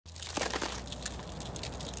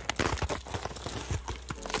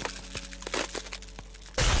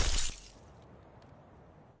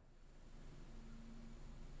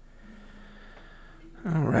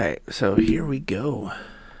So here we go.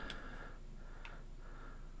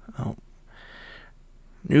 Oh,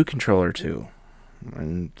 new controller too,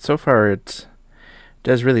 and so far it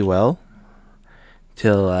does really well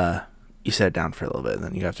till you set it down for a little bit, and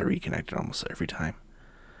then you have to reconnect it almost every time.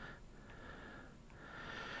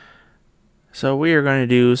 So we are going to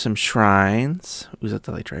do some shrines. Who's that,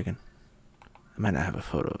 the light dragon? I might not have a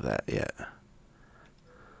photo of that yet.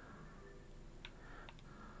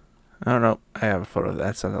 Oh no, I have a photo of that.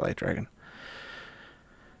 That's not the light dragon.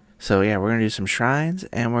 So yeah, we're going to do some shrines,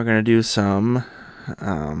 and we're going to do some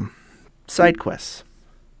side quests.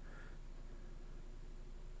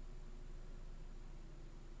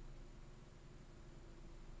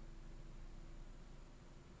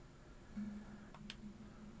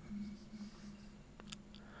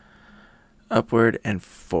 Upward and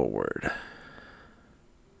forward.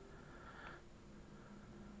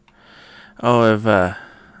 Oh,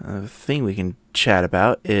 a thing we can chat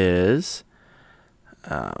about is,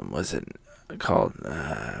 was it called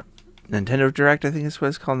Nintendo Direct? I think it's what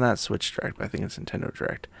it's called. Not Switch Direct, but I think it's Nintendo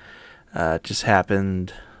Direct. It just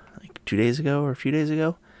happened like 2 days ago or a few days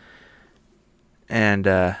ago, and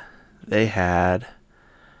they had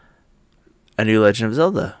a new Legend of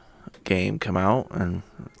Zelda game come out, and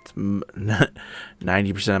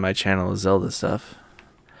 90% of my channel is Zelda stuff.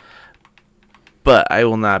 But I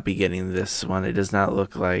will not be getting this one. It does not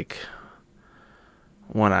look like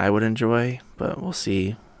one I would enjoy, but we'll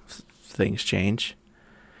see if things change.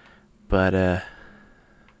 But yeah,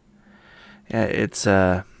 it's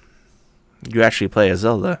you actually play as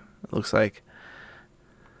Zelda, it looks like.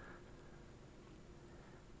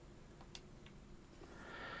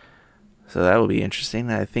 So that will be interesting.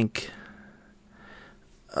 I think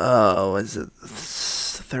is it the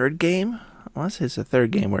third game? I want to say it's the third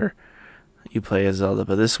game where you play as Zelda,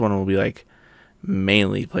 but this one will be like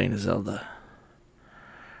mainly playing as Zelda.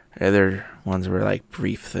 The other ones were like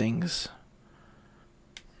brief things.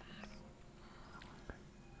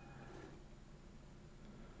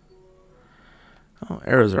 Oh,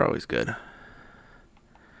 arrows are always good.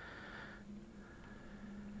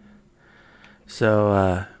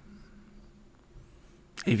 So,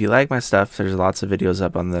 if you like my stuff, there's lots of videos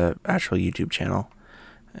up on the actual YouTube channel.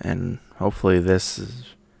 And hopefully this is...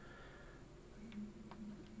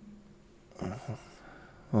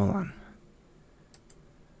 Hold on.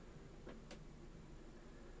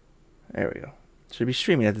 There we go. Should be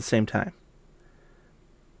streaming at the same time.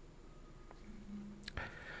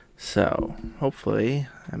 So, hopefully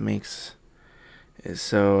that makes it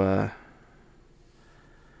so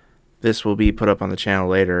this will be put up on the channel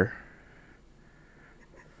later.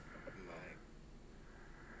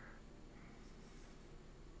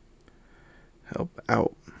 Help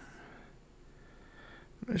out.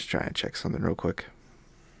 I'm just trying to check something real quick.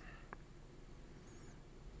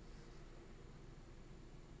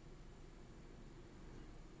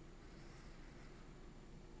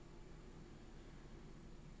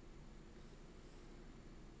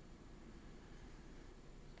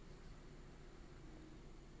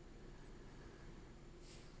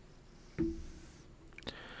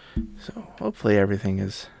 So hopefully everything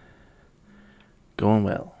is going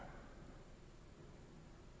well.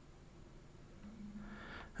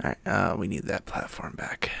 Alright, we need that platform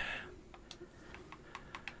back.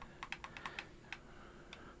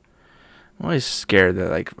 I'm always scared that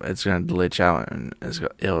like it's gonna glitch out and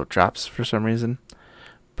it'll drops for some reason,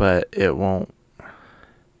 but it won't.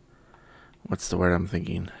 What's the word I'm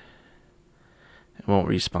thinking? It won't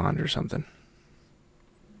respawn or something.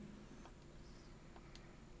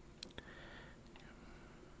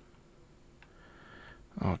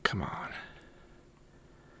 Oh, come on.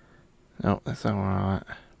 No, that's not what I want.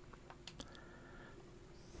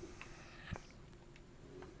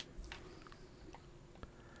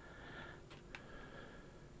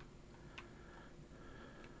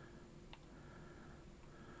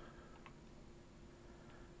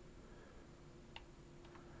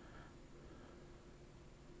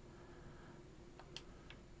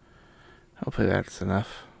 Hopefully that's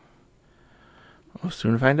enough. We'll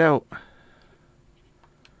soon find out.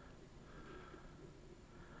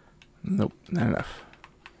 Nope, not enough.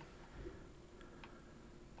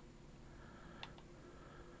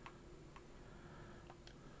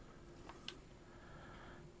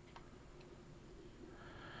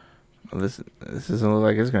 Well, this doesn't look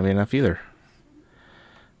like it's gonna be enough either.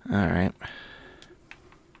 All right.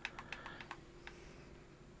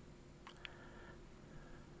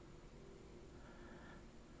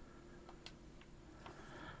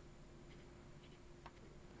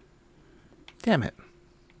 Damn it.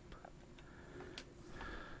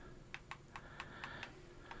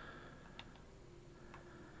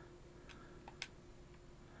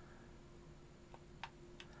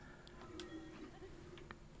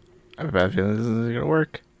 I have a bad feeling this isn't gonna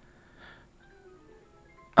work.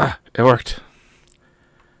 Ah, it worked.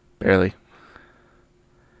 Barely.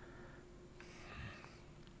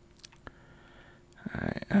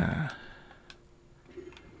 Alright, alright,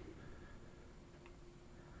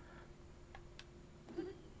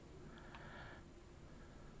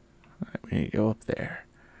 we need to go up there.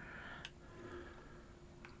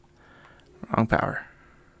 Wrong power.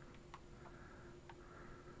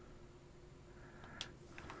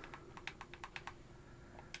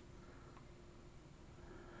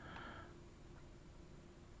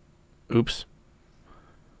 Oops.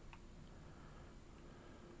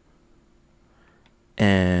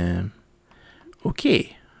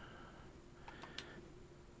 Okay.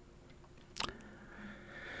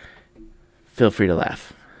 Feel free to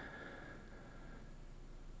laugh.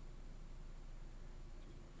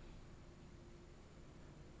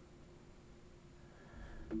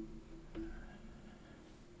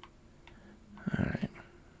 All right.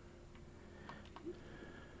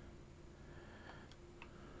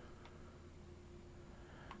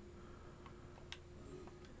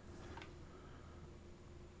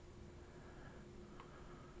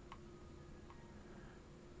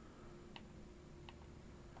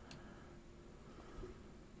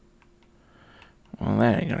 Well,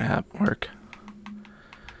 that ain't gonna work.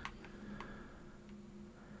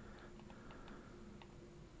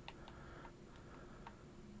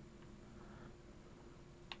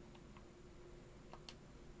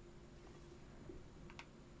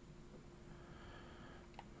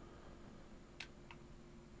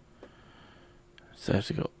 So I have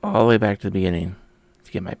to go all the way back to the beginning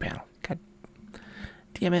to get my panel. God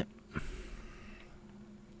damn it.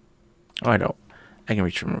 Oh, I don't. I can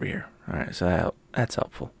reach from over here. Alright, so that's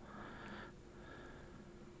helpful.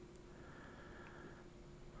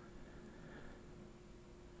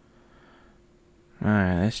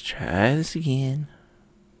 Alright, let's try this again.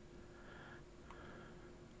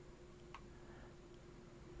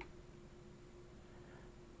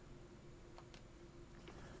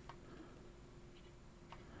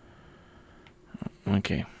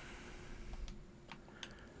 Okay.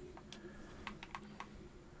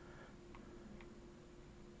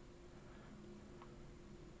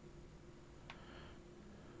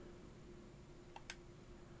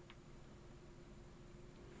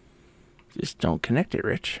 Just don't connect it,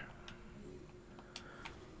 Rich.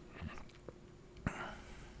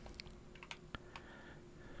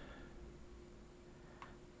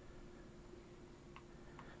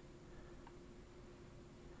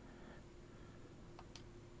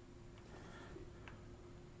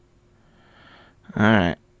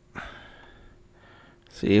 Alright.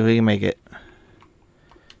 See if we can make it.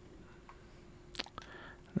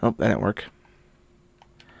 Nope, that didn't work.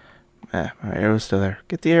 Ah, my arrow's still there.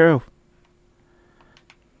 Get the arrow.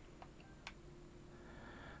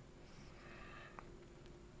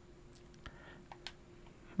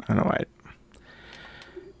 I don't know why.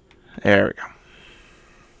 There we go.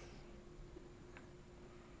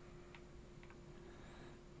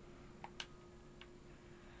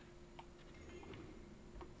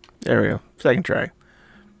 There we go. Second try.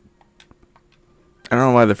 I don't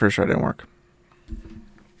know why the first try didn't work.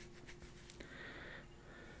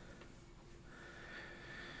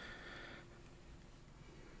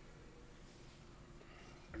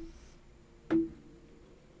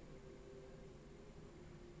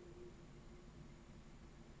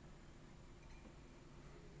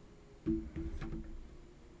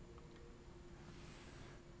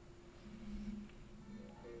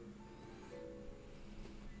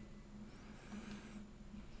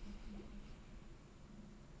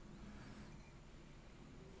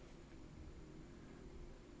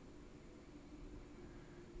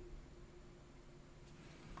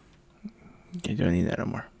 Okay, don't need that no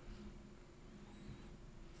more.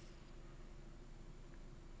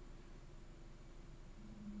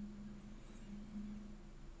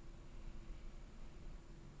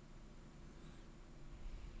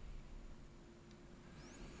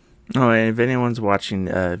 Oh, and if anyone's watching,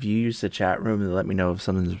 if you use the chat room to let me know if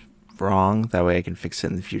something's wrong, that way I can fix it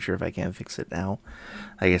in the future if I can't fix it now.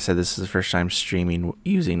 Like I said, this is the first time streaming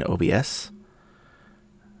using OBS.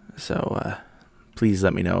 So, please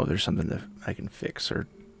let me know if there's something that I can fix or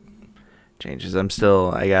changes.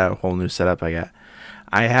 I got a whole new setup. I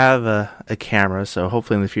have a camera, so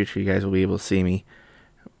hopefully in the future you guys will be able to see me.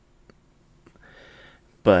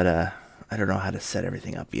 But I don't know how to set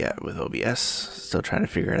everything up yet with OBS. Still trying to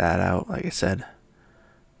figure that out, like I said.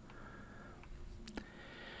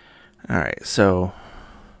 Alright, so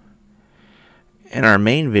in our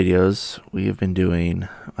main videos, we have been doing,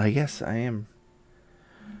 I guess I am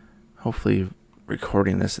hopefully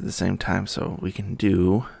recording this at the same time so we can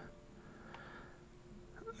do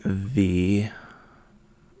the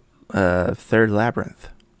third labyrinth.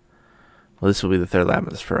 Well, this will be the third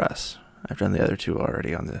labyrinth for us. I've done the other two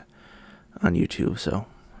already on YouTube, so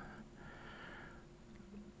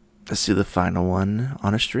let's do the final one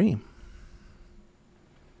on a stream.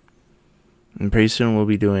 And pretty soon we'll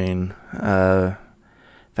be doing, if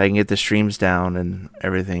I can get the streams down and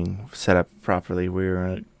everything set up properly,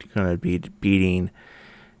 we're going to be beating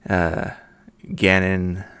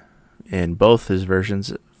Ganon in both his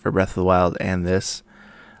versions for Breath of the Wild and this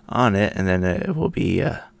on it, and then it will be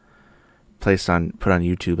put on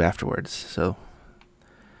YouTube afterwards. So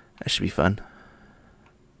that should be fun.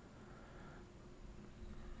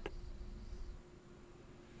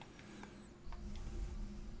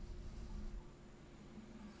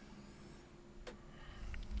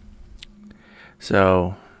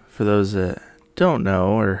 So, for those that don't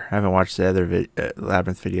know or haven't watched the other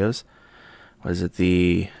Labyrinth videos, was it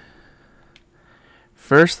the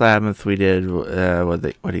first Labyrinth we did, what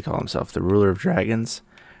did he call himself? The Ruler of Dragons.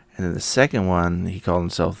 And then the second one, he called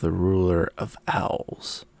himself the Ruler of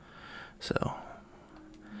Owls. So,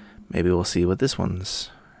 maybe we'll see what this one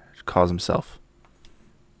calls himself.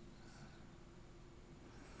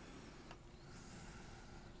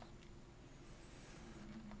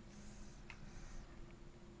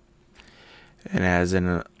 And as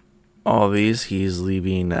in all these, he's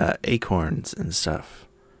leaving acorns and stuff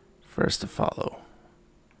for us to follow.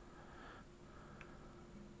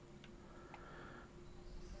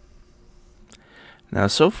 Now,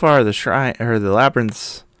 so far, the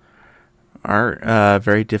labyrinths aren't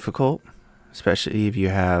very difficult, especially if you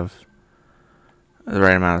have the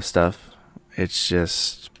right amount of stuff. It's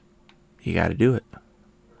just, you got to do it.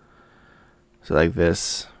 So like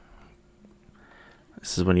this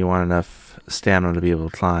is when you want enough stamina to be able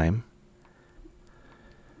to climb.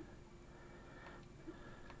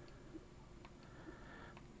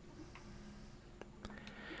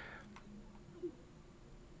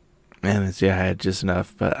 And I had just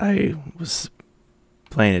enough, but I was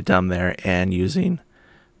playing it dumb there and using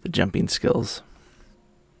the jumping skills.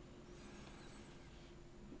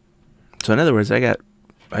 So in other words, I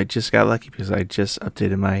just got lucky because I just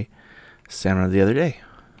updated my stamina the other day.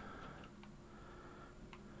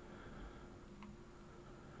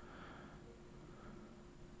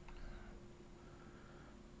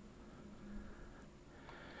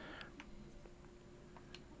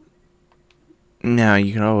 Now,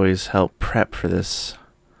 you can always help prep for this,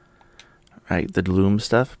 right, the loom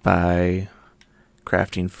stuff by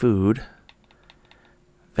crafting food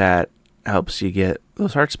that helps you get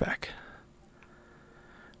those hearts back.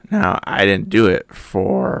 Now, I didn't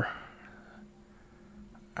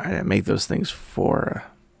make those things for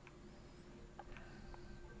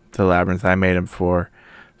the Labyrinth. I made them for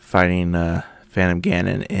fighting Phantom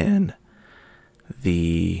Ganon in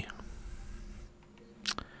the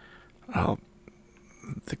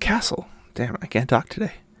castle. Damn it, I can't talk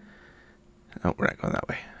today. No, we're not going that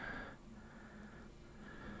way.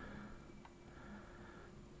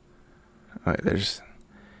 All right, there's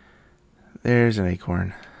an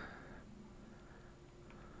acorn.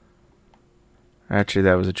 Actually,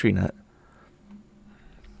 that was a tree nut.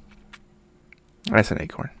 That's an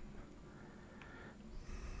acorn.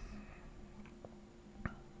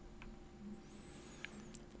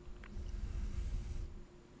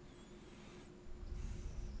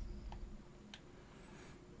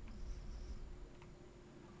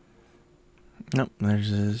 Nope, there's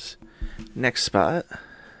his next spot.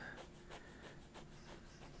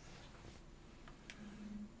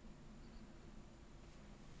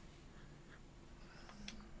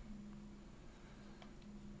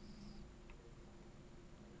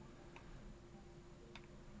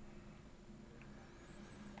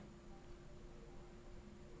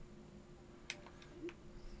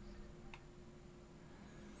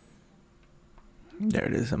 There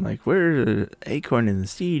it is. I'm like, where's the acorn in the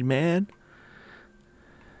seed, man?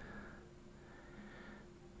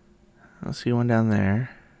 I'll see one down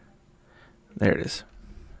there. There it is.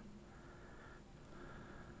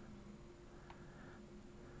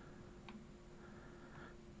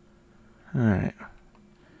 Alright.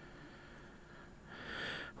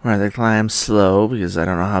 We're going to climb slow because I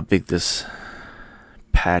don't know how big this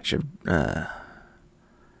patch of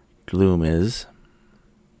gloom is.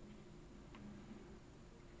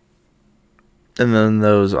 And then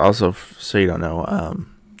those also, so you don't know,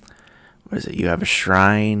 what is it? You have a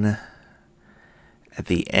shrine at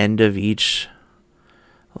the end of each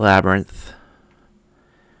labyrinth.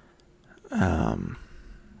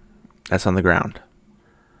 That's on the ground.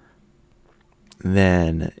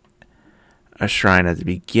 Then a shrine at the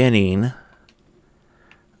beginning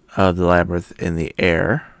of the labyrinth in the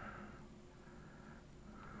air.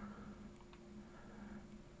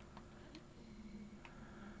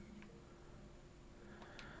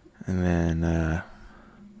 And then,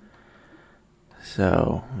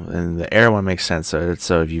 and the air one makes sense.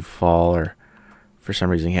 So if you fall or for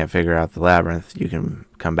some reason you can't figure out the labyrinth, you can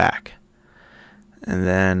come back. And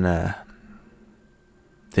then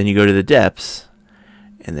you go to the depths,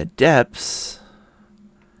 and the depths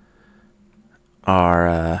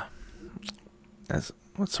are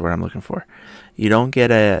what's the word I'm looking for? You don't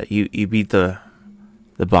get you beat the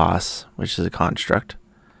boss, which is a construct,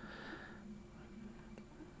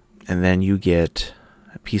 and then you get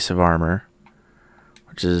a piece of armor,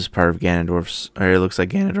 which is part of Ganondorf's, or it looks like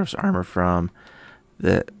Ganondorf's armor from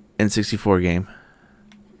the N64 game.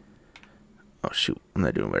 Oh shoot, I'm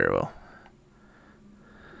not doing very well.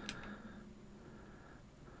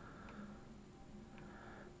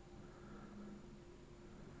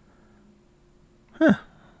 Huh.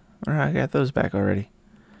 Alright, I got those back already.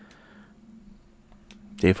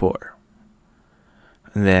 Day 4.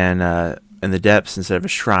 And then in the depths, instead of a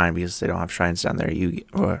shrine, because they don't have shrines down there, you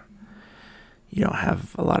don't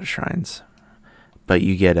have a lot of shrines, but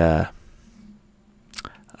you get a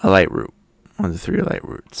light root, one of the 3 light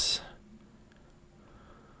roots.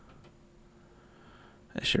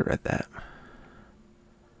 I should have read that.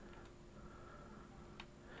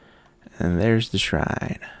 And there's the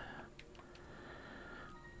shrine.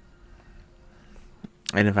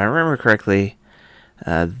 And if I remember correctly,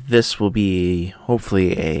 this will be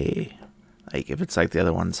hopefully if it's like the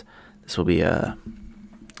other ones, this will be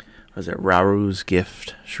was it Rauru's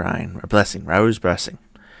gift shrine or blessing? Rauru's blessing,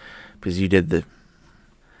 because you did the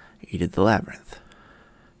labyrinth.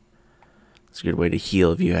 It's a good way to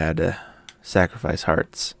heal if you had to sacrifice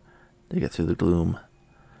hearts to get through the gloom.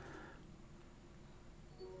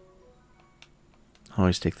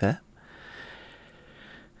 Always take that.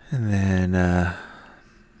 And then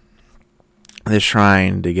the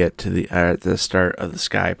shrine to get to the start of the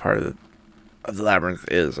sky part of the labyrinth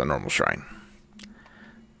is a normal shrine.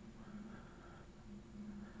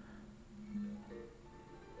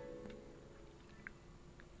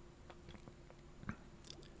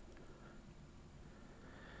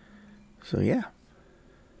 So yeah.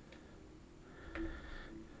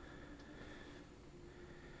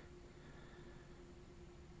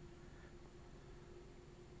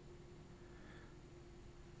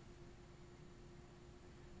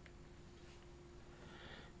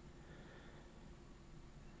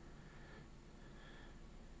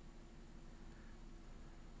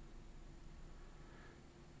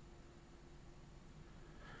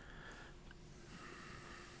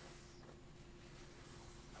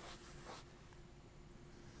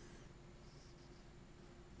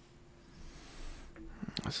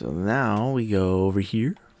 So now we go over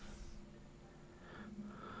here.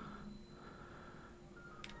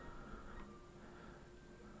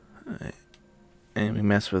 And we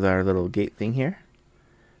mess with our little gate thing here.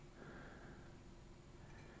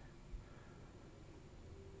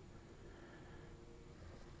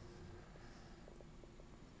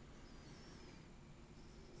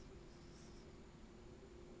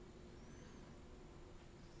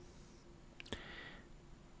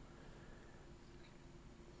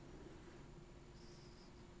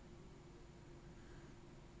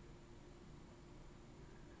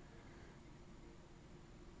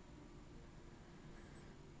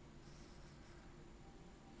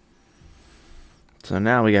 So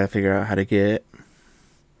now we gotta figure out how to get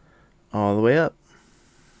all the way up.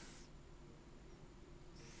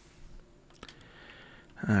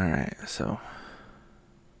 Alright, so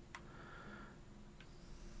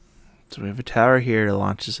we have a tower here to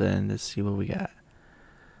launch us in to see what we got.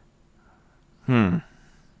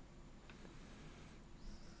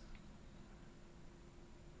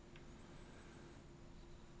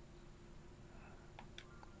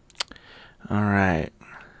 Alright.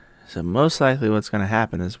 So most likely what's going to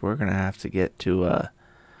happen is we're going to have to get to a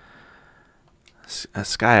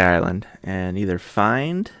sky island and either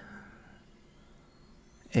find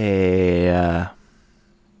what's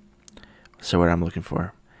the word I'm looking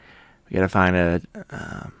for? We got to find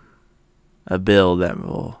a build that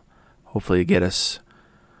will hopefully get us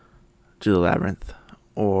to the labyrinth,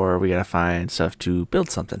 or we got to find stuff to build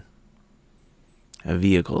something, a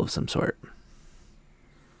vehicle of some sort.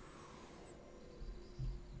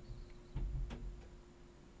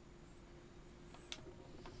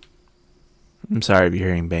 I'm sorry if you're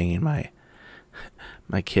hearing banging.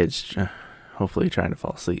 My kids hopefully trying to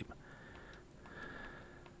fall asleep.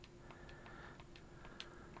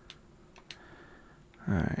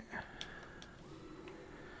 Alright.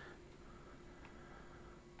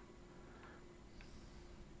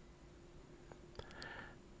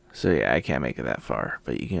 So yeah, I can't make it that far,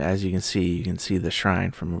 but you can, as you can see the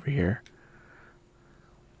shrine from over here.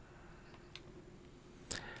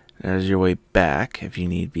 There's your way back if you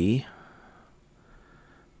need be.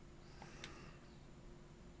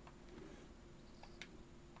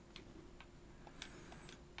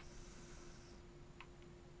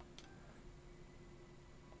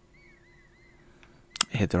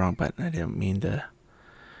 I hit the wrong button. I didn't mean to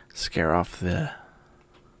scare off the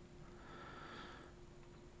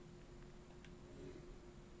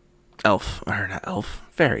elf, or not elf,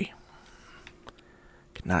 fairy.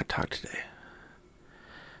 Could not talk today.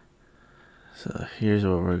 So here's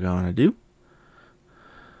what we're going to do.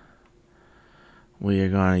 We are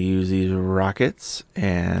going to use these rockets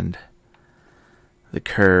and the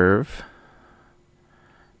curve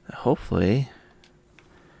to hopefully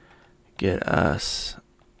get us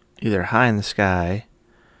either high in the sky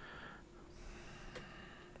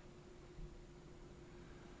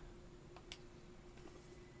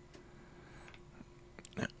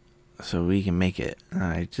so we can make it.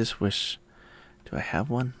 I just wish, do I have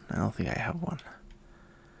one? I don't think I have one.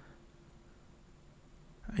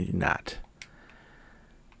 I do not.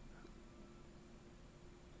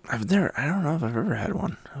 I don't know if I've ever had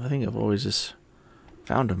one. I think I've always just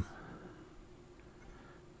found them.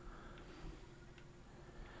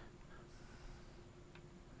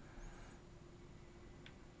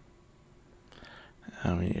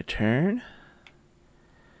 Now we need to turn.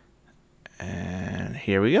 And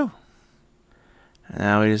here we go.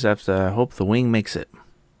 Now we just have to hope the wing makes it.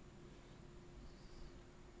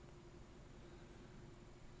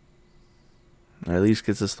 Or at least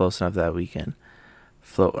gets us close enough that we can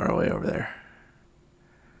float our way over there.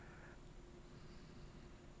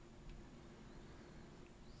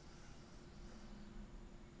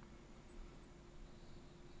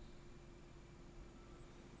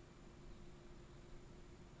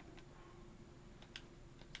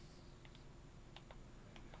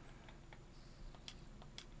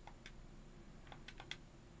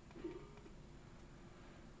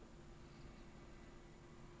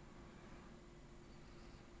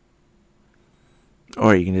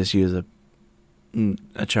 Or you can just use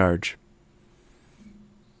a charge.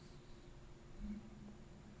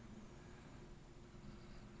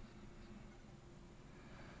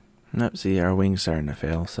 Nope, see, our wing's starting to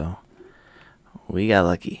fail, so we got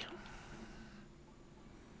lucky.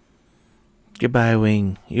 Goodbye,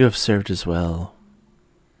 wing. You have served us well.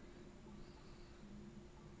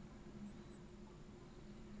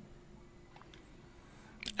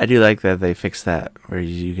 I do like that they fixed that, where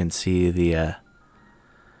you can see the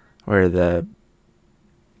where the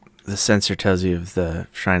sensor tells you if the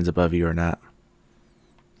shrine's above you or not.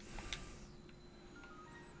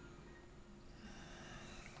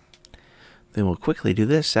 Then we'll quickly do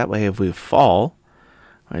this. That way, if we fall,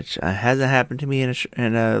 which hasn't happened to me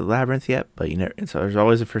in a labyrinth yet, but you know, there's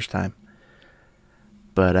always a first time.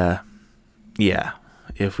 But yeah,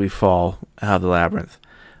 if we fall out of the labyrinth,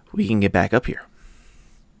 we can get back up here.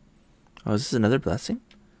 Oh, is this another blessing?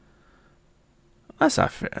 That's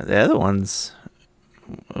not fair. The other ones,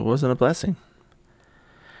 it wasn't a blessing.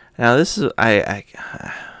 Now this is I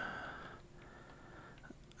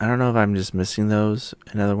don't know if I'm just missing those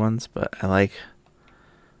in other ones, but I like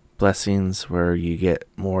blessings where you get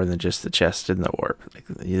more than just the chest and the orb. Like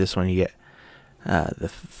this one, you get the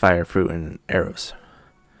fire, fruit, and arrows.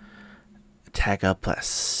 Attack up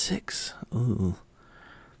 +6. Ooh.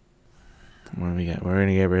 What do we got? We're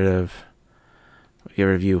gonna get rid of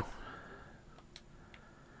you.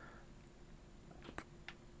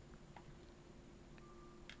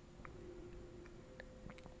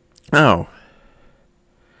 Oh.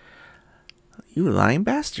 You lying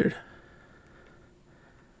bastard.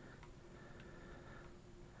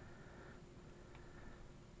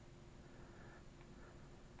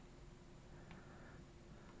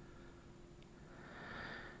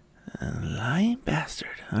 Lying bastard.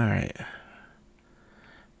 Alright.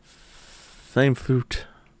 Flame flute.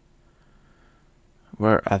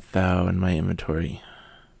 Where art thou in my inventory?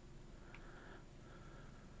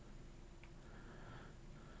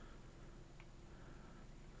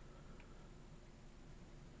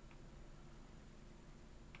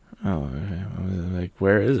 Oh, like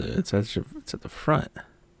where is it? It's at the front.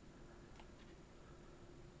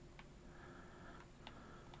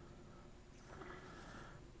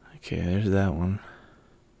 Okay, there's that one.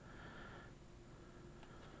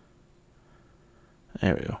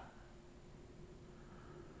 There we go.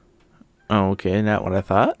 Oh, okay, not what I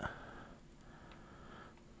thought.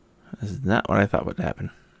 This is not what I thought would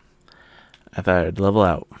happen. I thought I'd level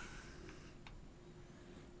out.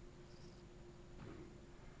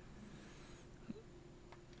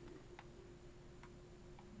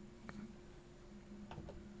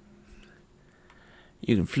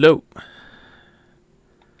 You can float.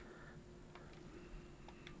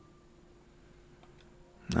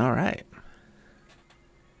 All right.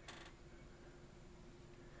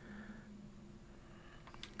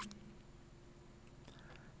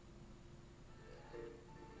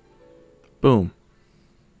 Boom.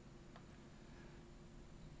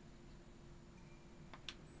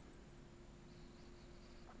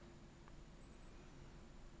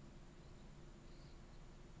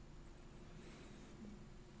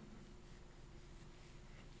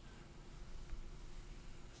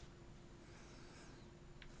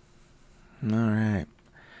 All right.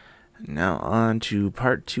 Now on to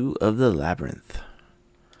part 2 of the Labyrinth.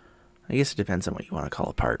 I guess it depends on what you want to call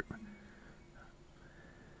a part.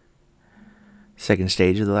 Second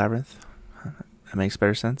stage of the Labyrinth. That makes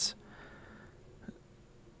better sense.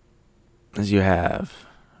 As you have,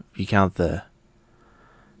 if you count the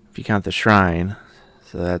shrine,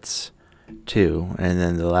 so that's 2, and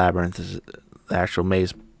then the Labyrinth is the actual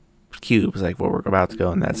maze cube, is like where we're about to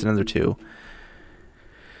go, and that's another 2.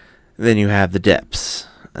 Then you have the depths,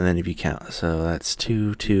 and then if you count, so that's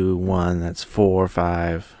 2, 2, 1, that's 4,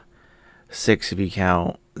 5, 6 if you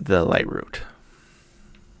count the light route.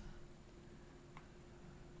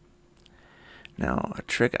 Now, a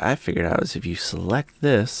trick I figured out is if you select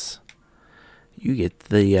this, you get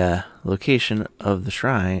the location of the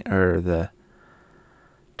shrine, or the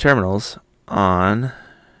terminals, on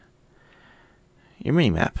your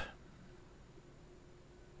mini-map.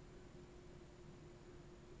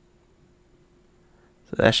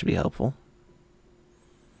 So that should be helpful.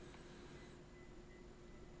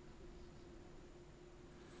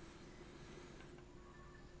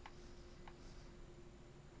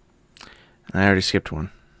 I already skipped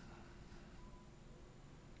one.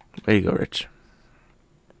 Way to go, Rich.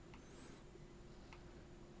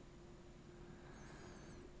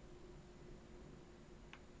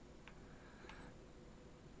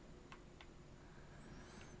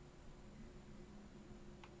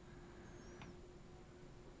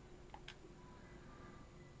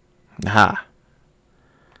 Aha.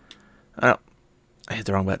 Oh, I hit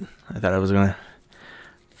the wrong button. I thought I was going to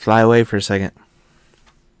fly away for a second.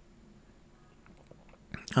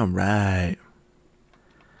 All right.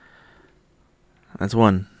 That's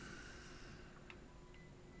 1.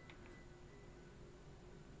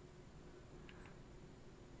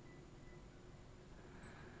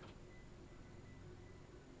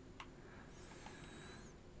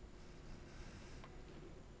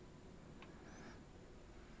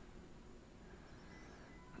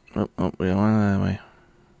 Oh, we don't want to that way.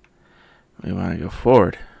 We want to go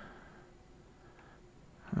forward.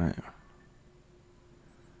 All right.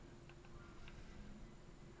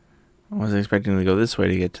 I wasn't expecting to go this way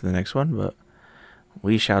to get to the next one, but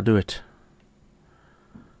we shall do it.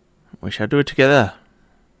 We shall do it together.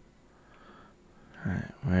 All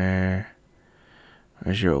right,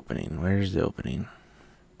 where's your opening? Where's the opening?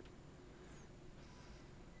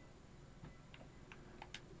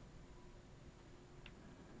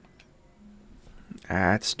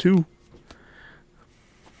 That's 2.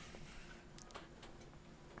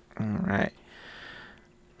 All right.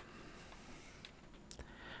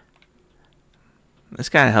 This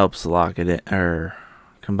kind of helps lock it in, or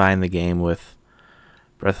combine the game with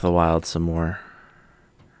Breath of the Wild some more.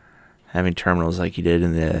 Having terminals like you did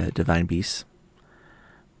in the Divine Beasts.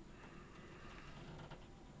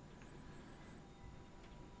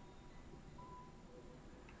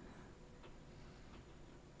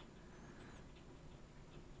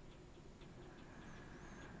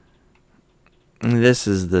 And this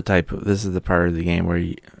is the part of the game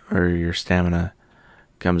where your stamina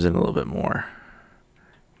comes in a little bit more.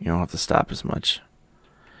 You don't have to stop as much.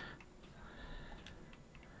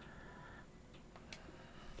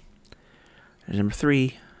 There's number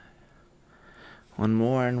 3. One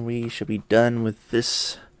more and we should be done with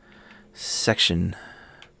this section.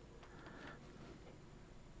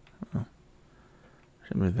 Oh.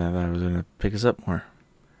 Should move that. I was going to pick us up more.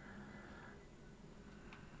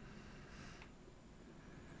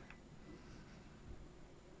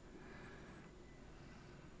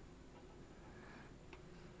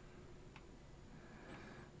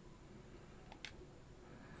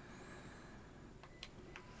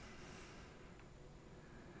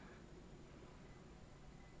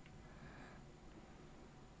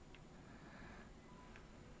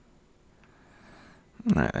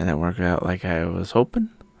 That didn't work out like I was hoping.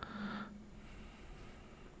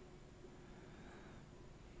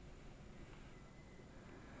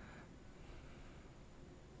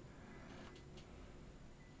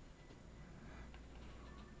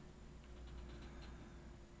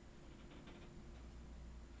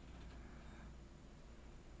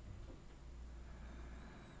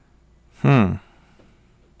 Hmm.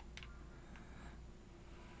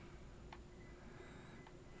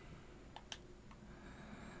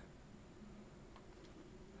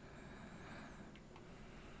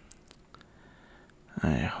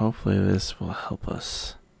 Alright, hopefully this will help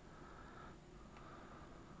us.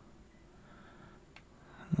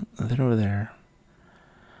 Nothing over there.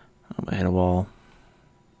 Oh, I hit a wall.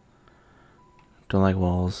 Don't like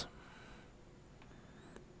walls.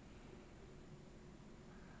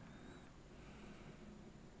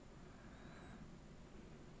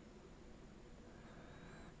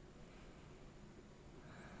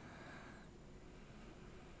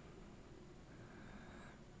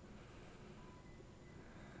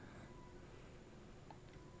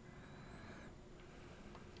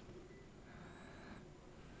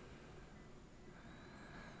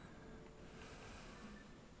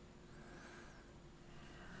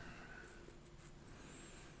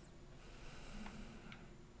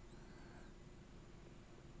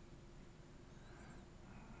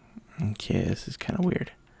 Okay, this is kind of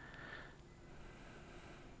weird.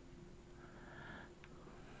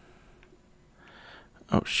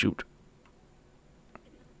 Oh, shoot.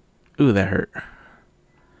 Ooh, that hurt.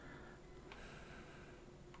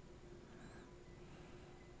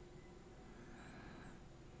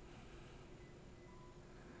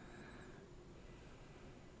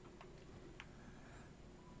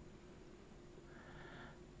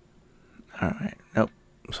 Alright, nope.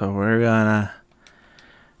 So we're gonna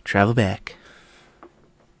travel back.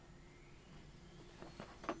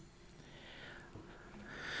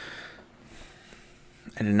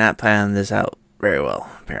 I did not plan this out very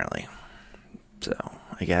well, apparently. So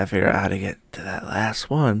I gotta figure out how to get to that last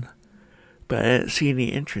one. But I didn't see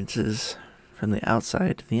any entrances from the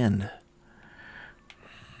outside to the end.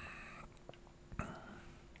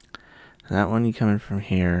 That one you come in from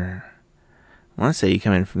here. I want to say you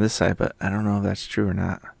come in from this side, but I don't know if that's true or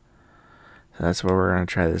not. So that's what we're going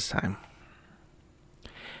to try this time.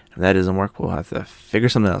 If that doesn't work, we'll have to figure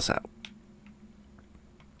something else out.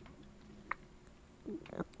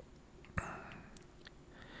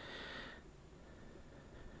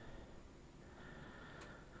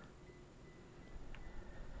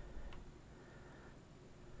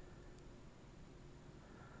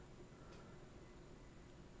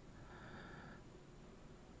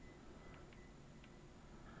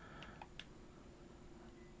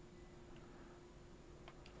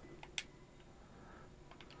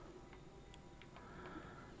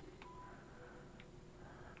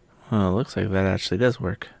 Well, it looks like that actually does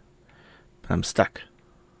work. But I'm stuck.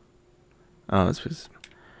 Oh, it's because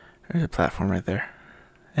there's a platform right there.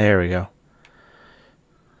 There we go.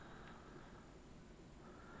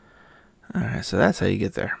 Alright, so that's how you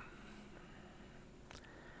get there.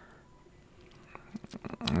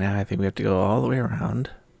 Now I think we have to go all the way around.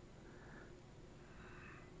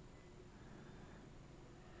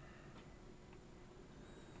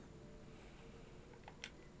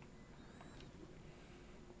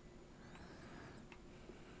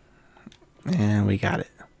 And we got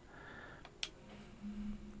it.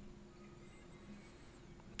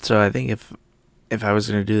 So I think if I was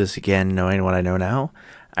going to do this again, knowing what I know now,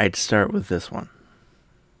 I'd start with this one.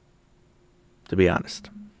 To be honest.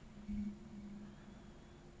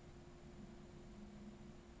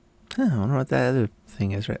 Huh, I wonder what that other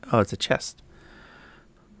thing is, right? Oh, it's a chest.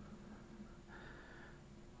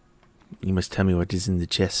 You must tell me what is in the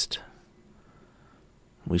chest.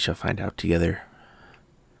 We shall find out together.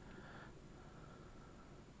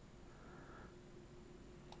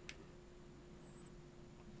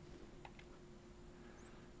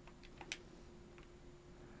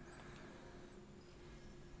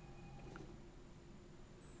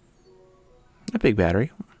 A big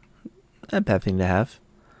battery. A bad thing to have.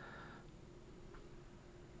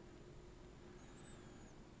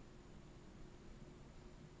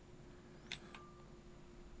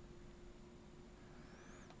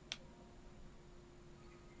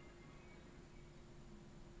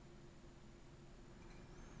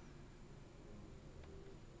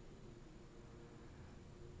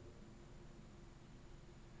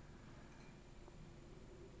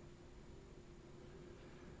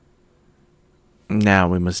 Now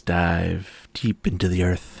we must dive deep into the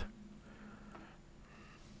earth.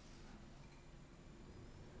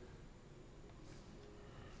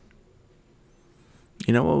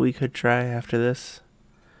 You know what we could try after this?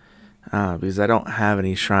 Because I don't have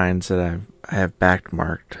any shrines that I have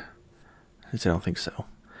backmarked. At least I don't think so.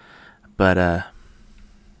 But I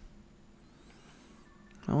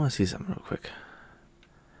want to see something real quick.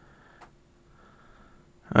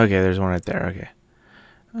 Okay, there's one right there. Okay.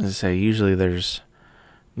 As I say, usually there's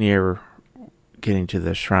near getting to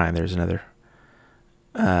the shrine, there's another.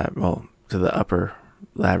 Well, to the upper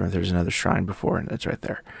labyrinth, there's another shrine before, and it's right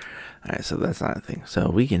there. All right, so that's not a thing. So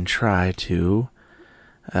we can try to.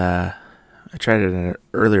 I tried it in an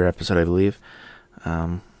earlier episode, I believe.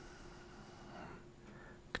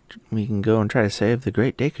 We can go and try to save the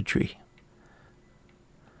Great Deku Tree.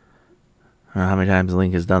 I don't know how many times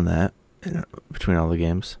Link has done that between all the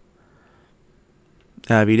games.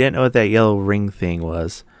 If you didn't know what that yellow ring thing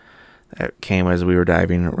was, that came as we were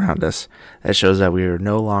diving around us, that shows that we are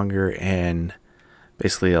no longer in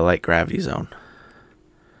basically a light gravity zone.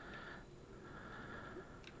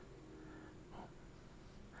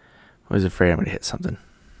 I was afraid I'm going to hit something.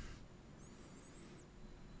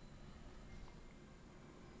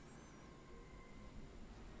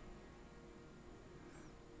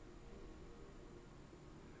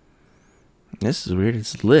 This is weird.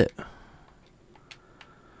 It's lit.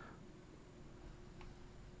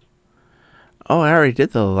 Oh, I already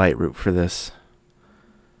did the light route for this.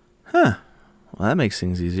 Huh. Well, that makes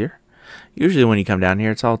things easier. Usually when you come down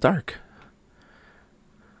here, it's all dark.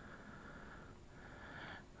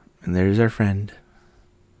 And there's our friend.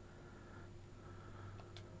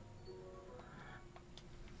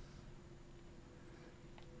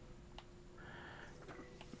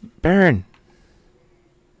 Burn!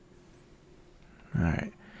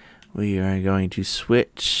 Alright. We are going to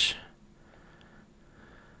switch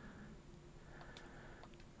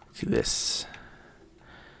to this.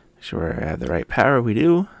 Make sure I have the right power. We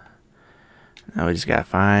do. Now we just gotta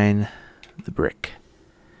find the brick.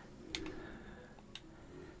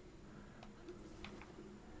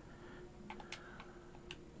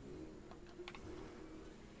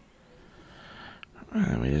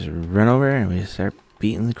 And we just run over and we start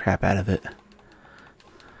beating the crap out of it.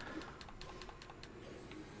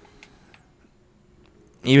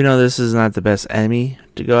 Even though this is not the best enemy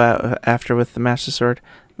to go out after with the Master Sword,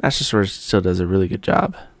 Master Sword still does a really good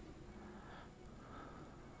job.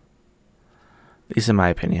 At least in my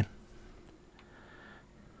opinion.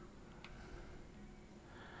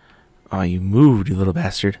 Oh, you moved, you little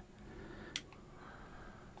bastard.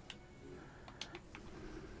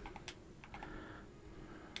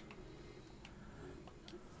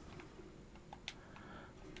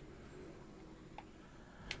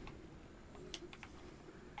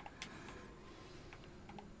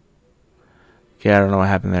 Yeah, I don't know what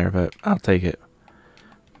happened there, but I'll take it.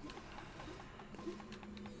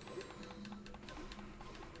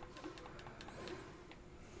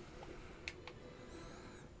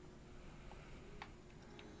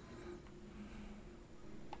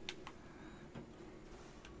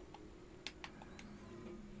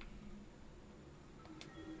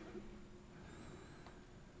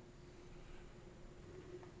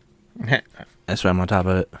 That's why I'm on top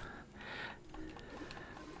of it.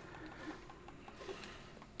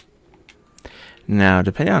 Now,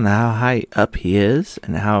 depending on how high up he is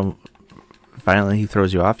and how violently he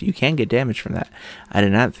throws you off, you can get damage from that. I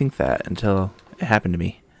did not think that until it happened to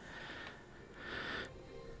me.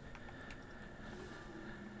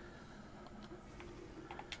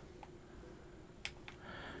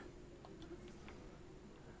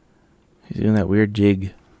 He's doing that weird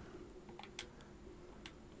jig.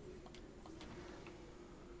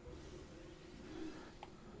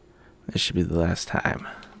 This should be the last time.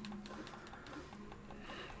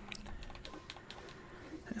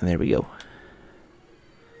 And there we go.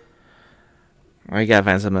 I gotta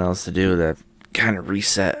find something else to do to kind of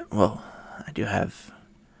reset. Well, I do have...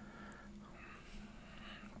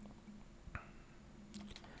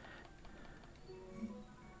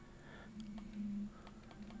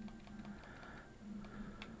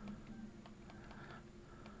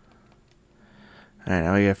 Alright,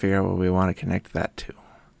 now we gotta figure out what we want to connect that to.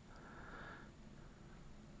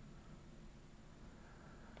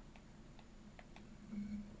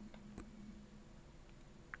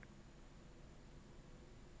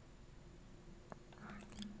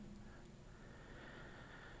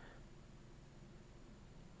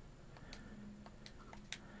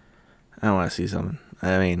 I want to see something.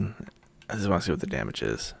 I mean, I just want to see what the damage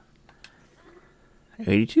is.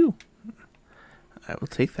 82. I will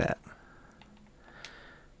take that.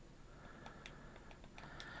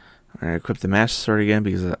 I'm going to equip the Master Sword again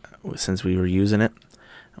because since we were using it,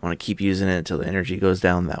 I want to keep using it until the energy goes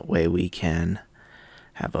down. That way we can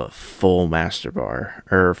have a full Master Bar,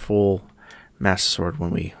 or full Master Sword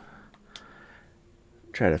when we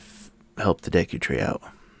try to help the Deku Tree out.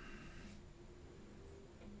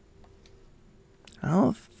 I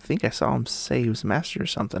don't think I saw him say he was a master or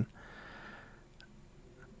something.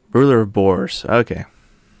 Ruler of Boars. Okay.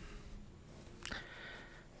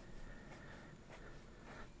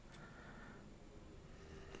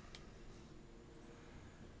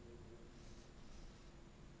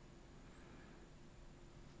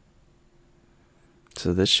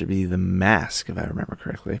 So this should be the mask, if I remember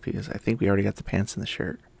correctly, because I think we already got the pants and the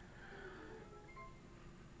shirt.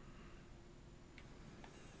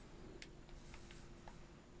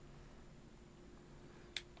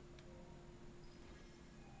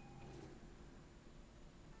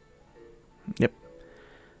 Yep.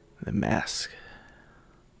 The mask.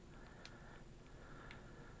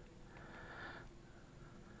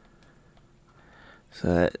 So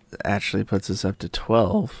that actually puts us up to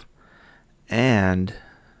 12. And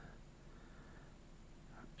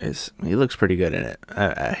he looks pretty good in it.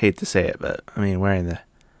 I hate to say it, but I mean, wearing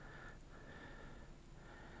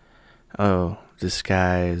the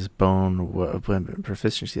disguise, bone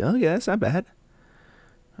proficiency. Oh yeah, that's not bad.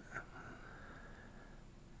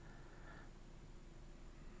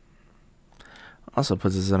 Also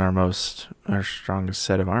puts us in our strongest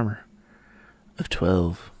set of armor of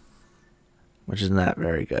 12, which is not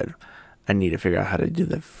very good. I need to figure out how to do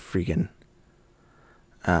the freaking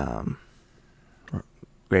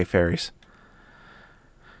Great Fairies.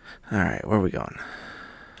 Alright, where are we going?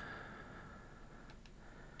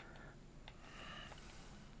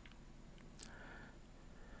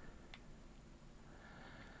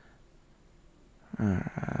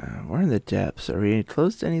 We're in the depths. Are we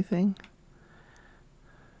close to anything?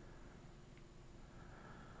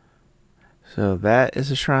 So that is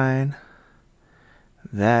a shrine.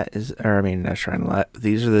 That is, or I mean, not shrine.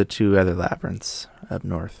 These are the two other labyrinths up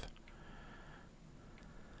north.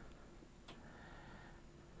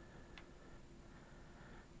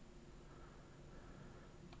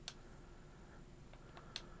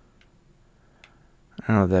 I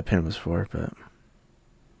don't know what that pin was for, but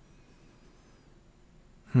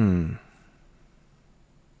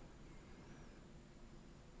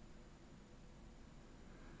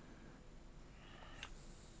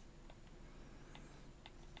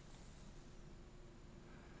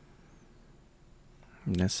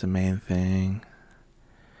that's the main thing.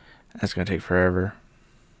 That's gonna take forever.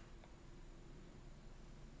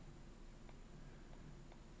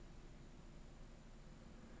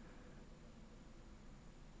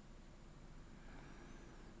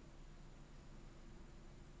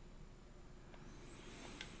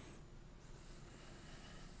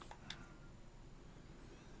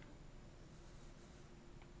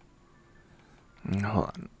 Hold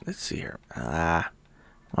on. Let's see here. On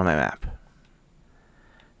my map.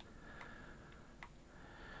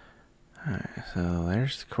 Alright, so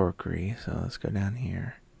there's the Corkery. So let's go down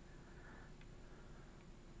here.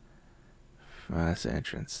 That's the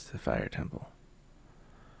entrance to the Fire Temple.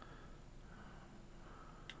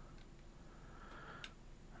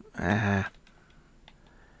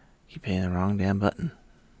 Keep hitting the wrong damn button.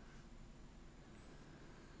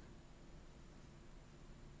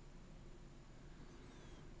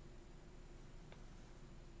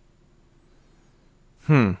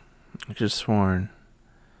 I just sworn.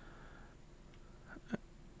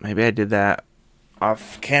 Maybe I did that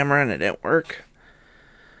off camera and it didn't work.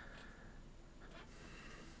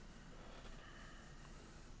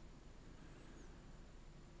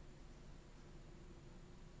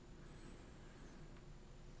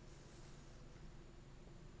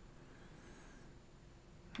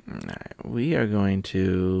 Alright, we are going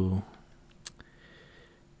to...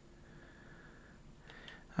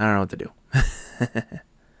 I don't know what to do.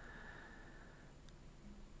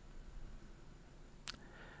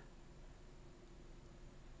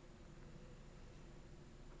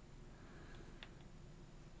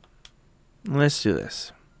 Let's do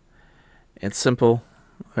this. It's simple,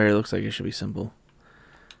 or it looks like it should be simple.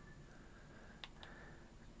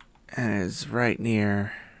 And it's right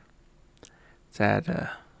near... It's at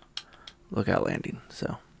Lookout Landing,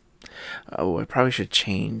 so... I probably should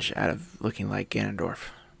change out of looking like Ganondorf.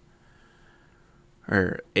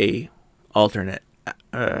 Or a alternate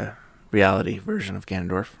reality version of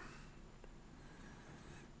Ganondorf.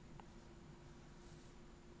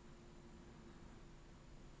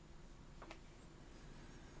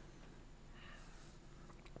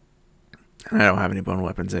 And I don't have any bone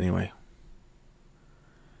weapons anyway.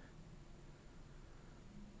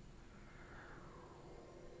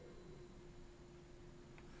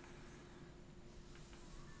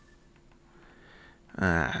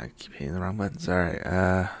 I keep hitting the wrong buttons. Alright,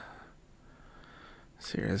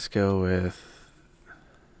 so here, let's go with...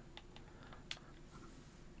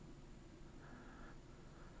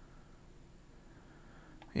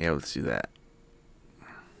 Yeah, let's do that.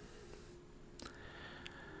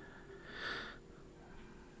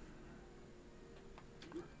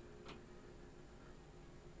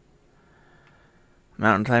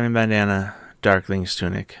 Mountain climbing bandana, Darkling's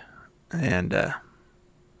tunic, and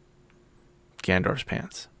Ganondorf's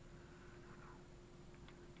pants.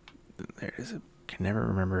 There it is. I can never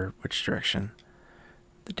remember which direction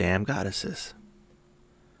the damn goddess is.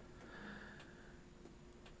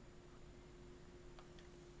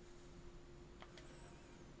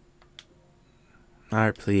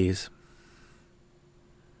 Alright, please.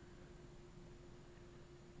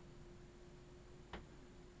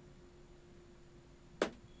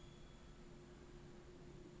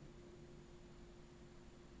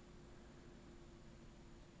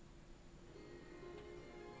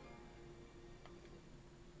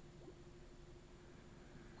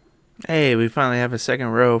 Hey, we finally have a second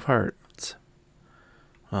row of hearts.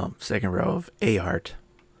 Well, second row of a heart.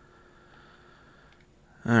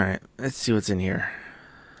 Alright, let's see what's in here.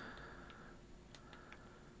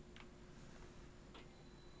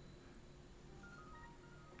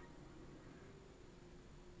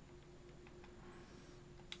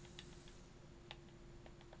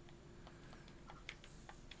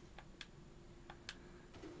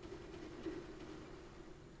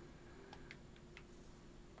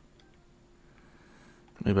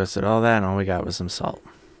 We busted all that and all we got was some salt.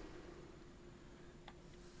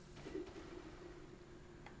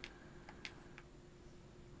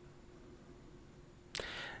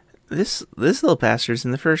 This little bastard's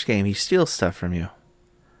in the first game. He steals stuff from you.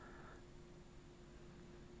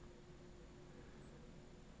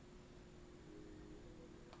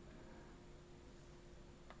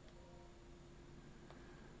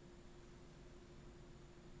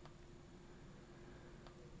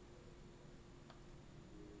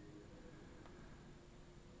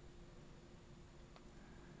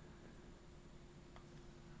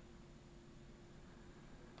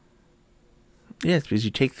 Yeah, it's because you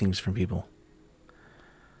take things from people.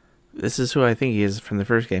 This is who I think he is from the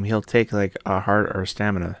first game. He'll take like a heart or a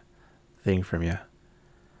stamina thing from you.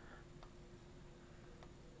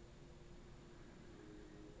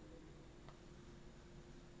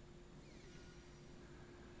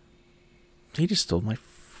 He just stole my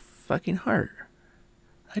fucking heart.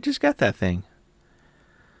 I just got that thing.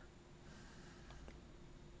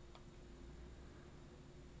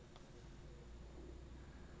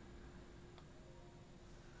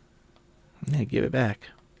 Yeah, give it back.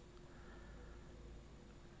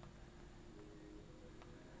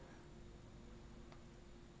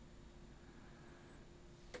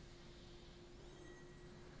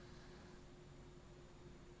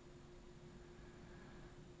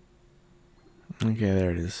 Okay,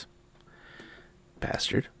 there it is.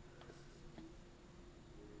 Bastard.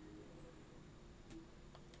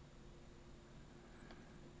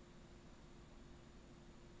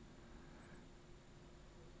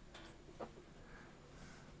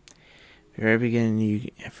 Very beginning,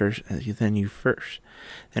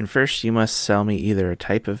 then first you must sell me either a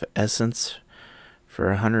type of essence for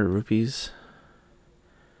 100 rupees.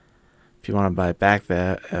 If you want to buy back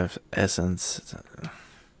that essence.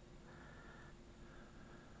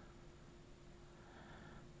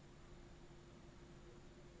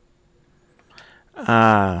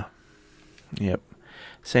 Yep.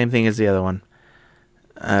 Same thing as the other one.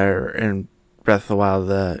 In Breath of the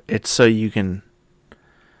Wild, it's so you can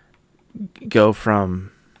go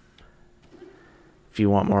from, if you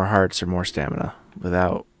want more hearts or more stamina,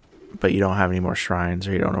 but you don't have any more shrines,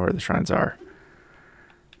 or you don't know where the shrines are.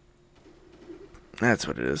 That's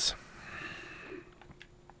what it is.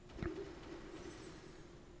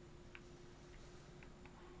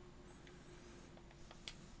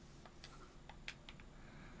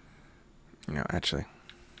 No, actually.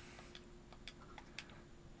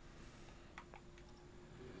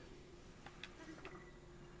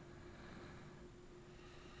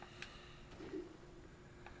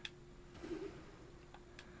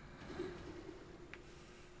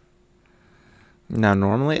 Now,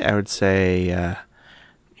 normally I would say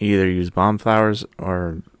either use bomb flowers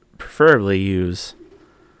or preferably use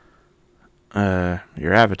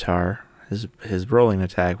your avatar. His rolling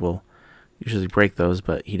attack will usually break those,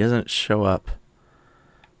 but he doesn't show up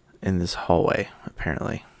in this hallway,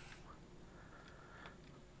 apparently.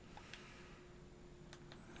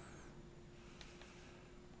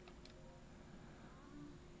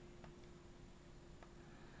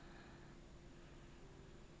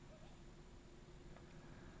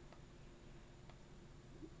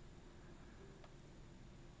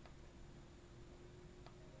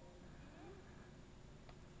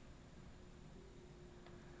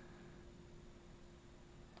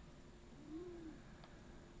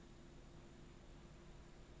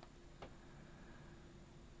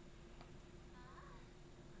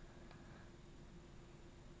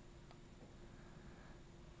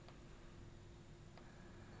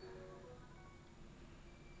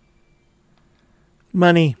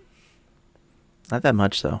 Money. Not that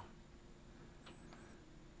much, though.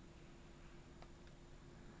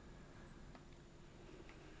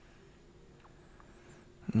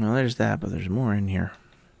 Well, there's that, but there's more in here.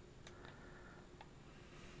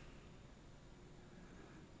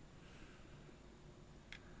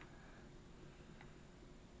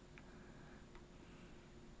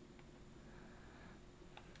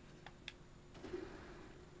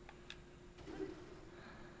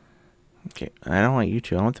 Okay, I don't want you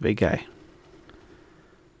two. I want the big guy.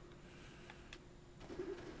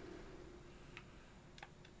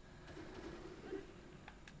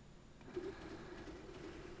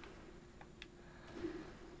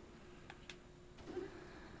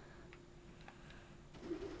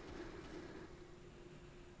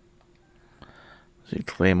 See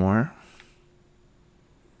Claymore.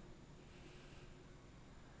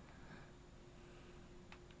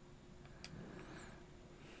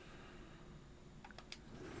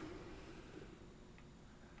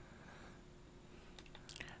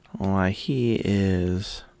 While he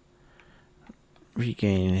is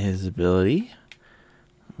regaining his ability,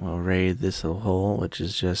 we'll raid this little hole, which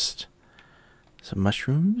is just some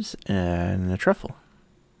mushrooms and a truffle.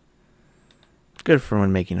 Good for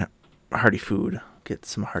when making hearty food. Get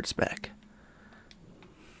some hearts back.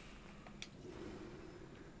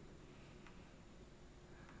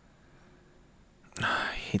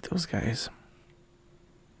 I hate those guys.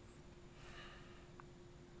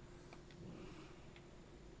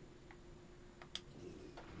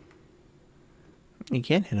 You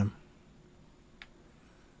can't hit him.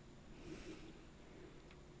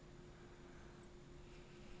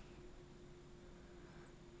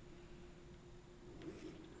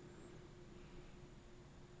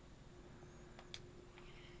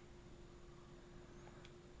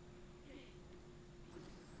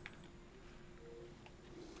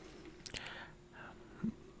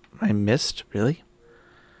 I missed, really?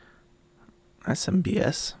 That's some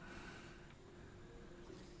BS.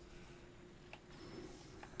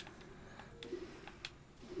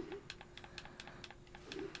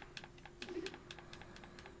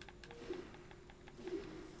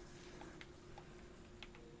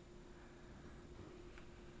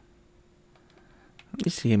 At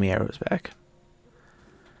least he gave me arrows back.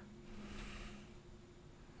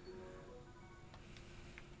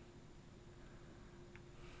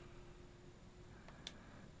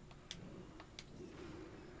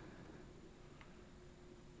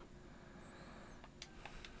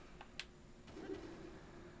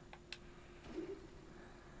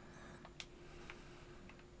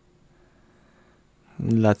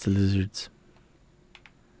 Lots of lizards.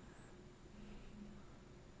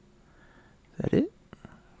 Is that it?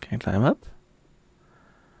 Can I climb up?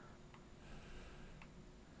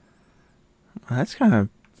 Well, that's kind of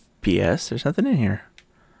BS. There's nothing in here.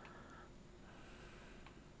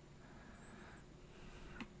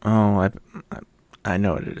 Oh, I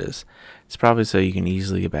know what it is. It's probably so you can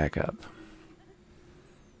easily get back up.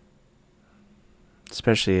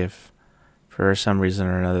 Especially if, for some reason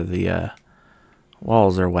or another, the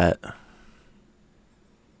walls are wet.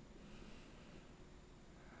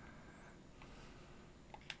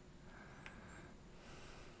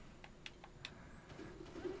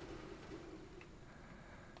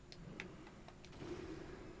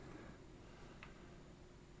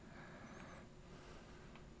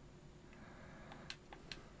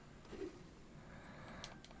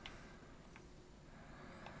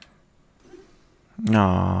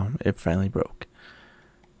 Aw, it finally broke.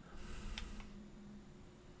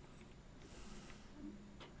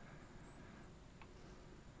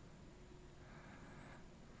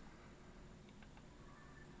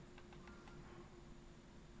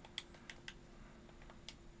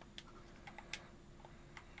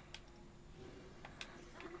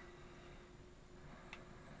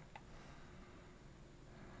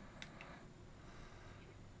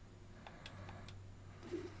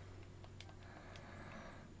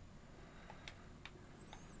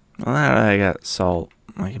 Well, now that I got salt,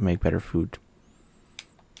 I can make better food.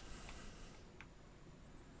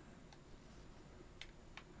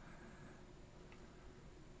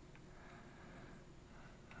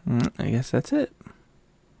 I guess that's it.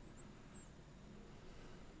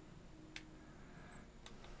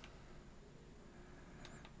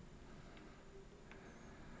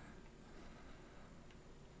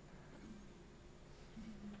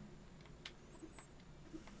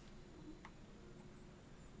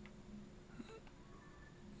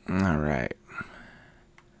 All right.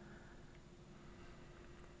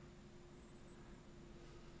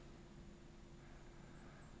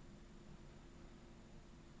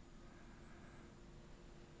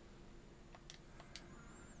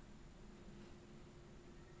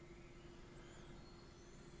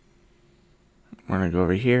 We're going to go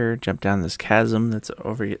over here, jump down this chasm that's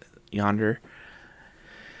over yonder,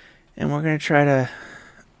 And we're going to try to...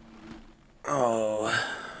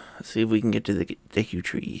 let's see if we can get to the Deku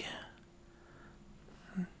Tree.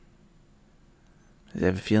 I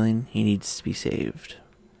have a feeling he needs to be saved.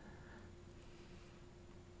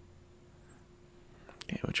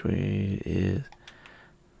 Okay, which way is...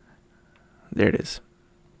 There it is.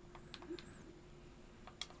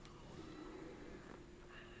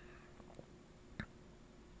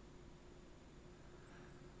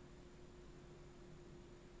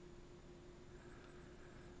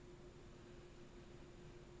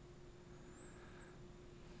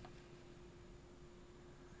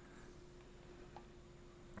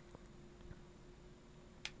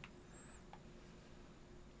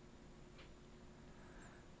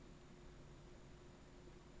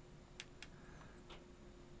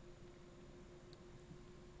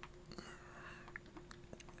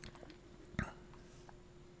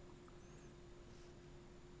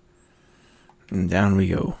 And down we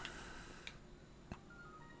go.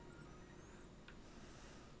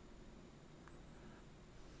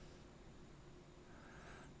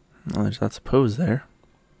 Well, there's lots of pose there.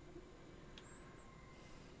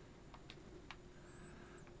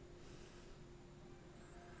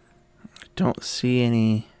 I don't see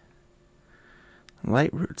any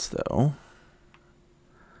light roots, though.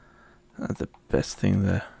 Not the best thing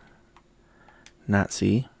to not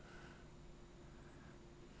see.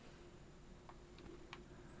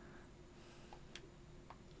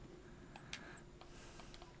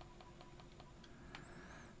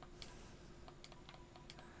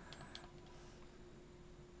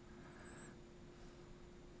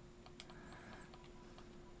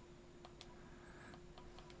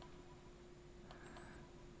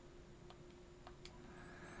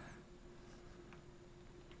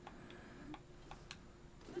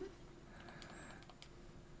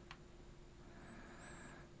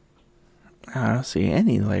 I don't see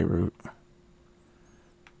any light root.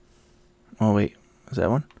 Oh, wait. Is that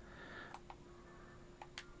one?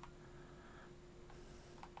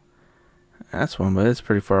 That's one, but it's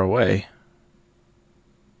pretty far away.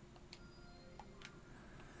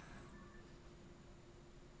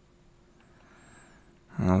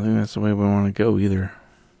 I don't think that's the way we want to go either.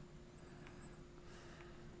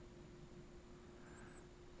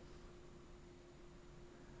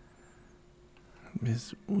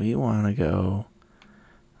 Because we want to go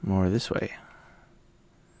more this way.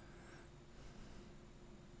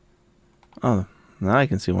 Oh, now I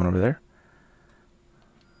can see one over there.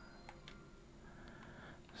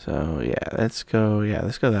 So, yeah, let's go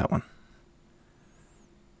that one.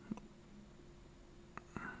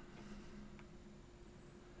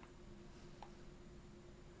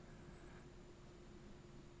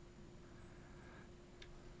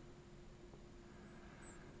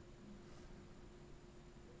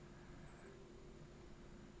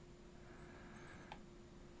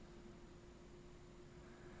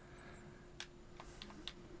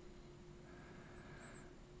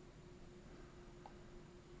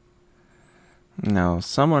 Now,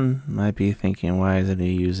 someone might be thinking, why isn't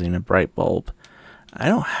he using a bright bulb? I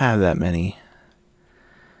don't have that many.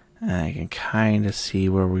 And I can kind of see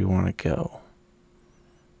where we want to go.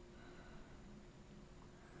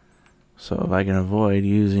 So if I can avoid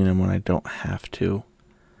using them when I don't have to,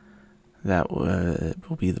 that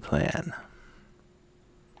will be the plan.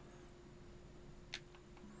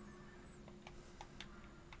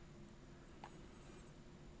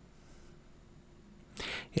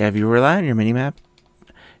 Yeah, if you rely on your minimap,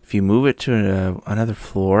 if you move it to another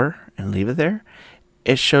floor and leave it there,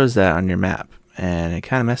 it shows that on your map, and it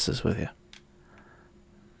kind of messes with you.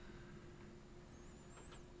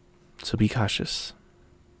 So be cautious.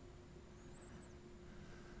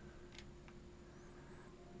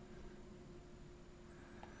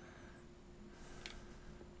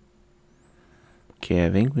 Okay, I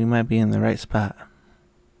think we might be in the right spot.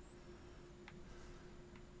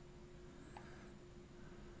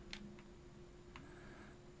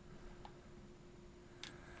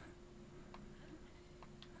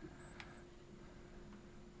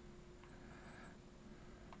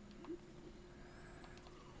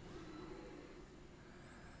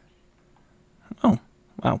 Oh,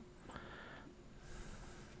 wow.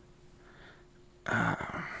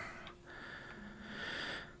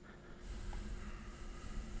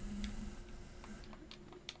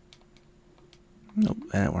 Nope,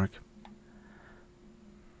 that didn't work.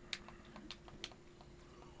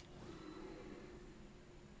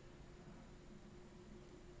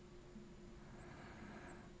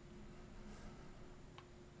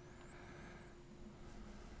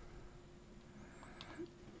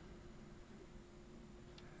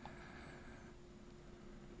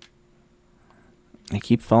 I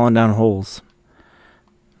keep falling down holes.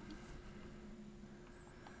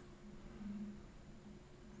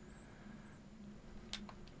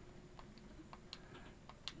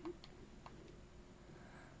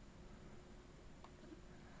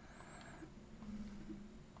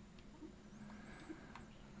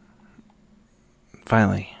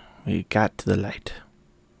 Finally, we got to the light.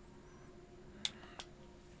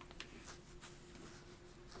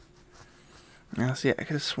 Now, see, I could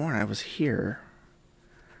have sworn I was here.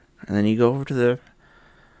 And then you go over to the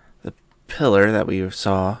pillar that we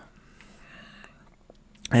saw,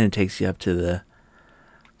 and it takes you up to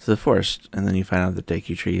the forest, and then you find out the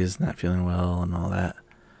Deku Tree is not feeling well and all that.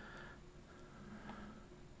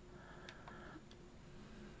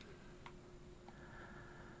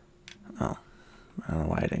 Oh, I don't know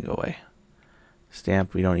why I didn't go away.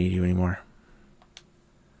 Stamp, we don't need you anymore.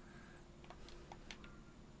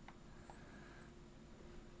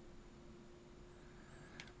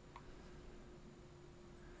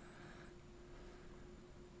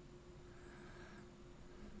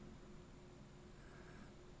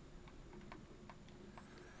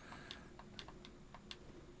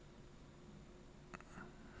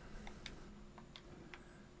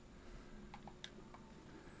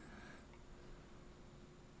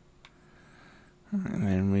 And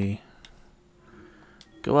then we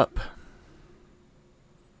go up.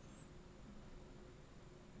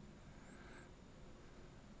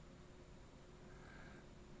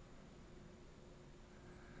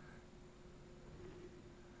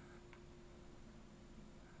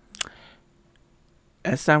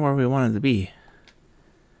 That's not where we wanted to be.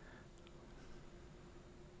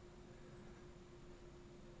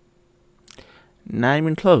 Not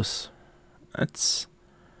even close. That's...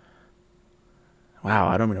 Wow,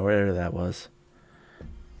 I don't even know where that was.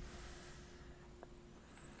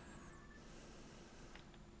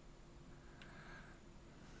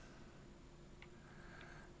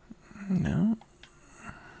 No.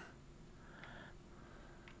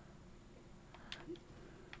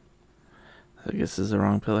 I guess this is the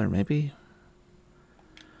wrong pillar, maybe?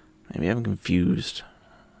 Maybe I'm confused.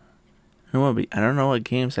 I don't know what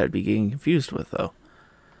games I'd be getting confused with, though.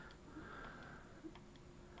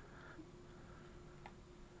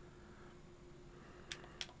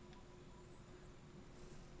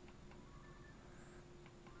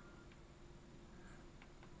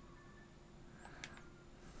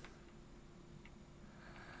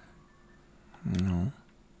 No.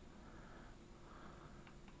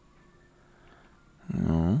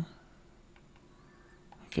 No.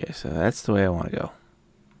 Okay, so that's the way I want to go.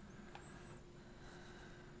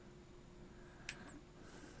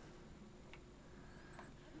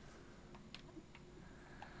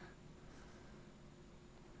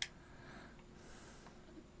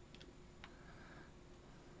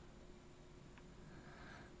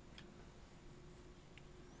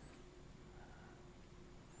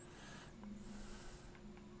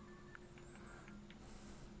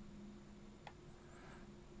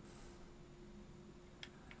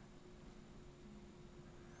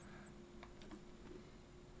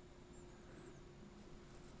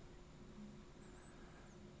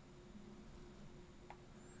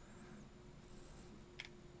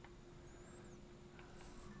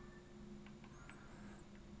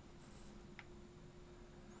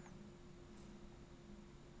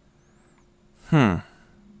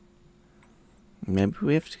 Maybe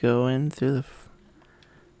we have to go in through the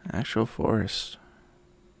actual forest.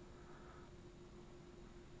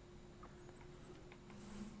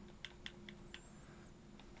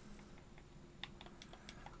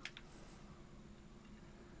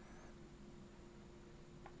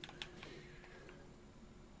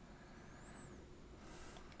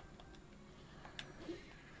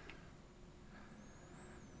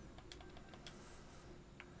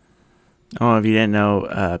 Oh, if you didn't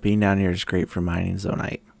know, being down here is great for mining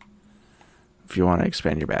zonite. If you want to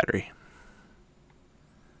expand your battery.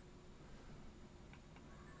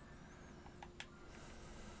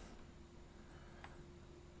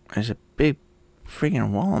 There's a big freaking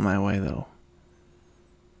wall in my way, though.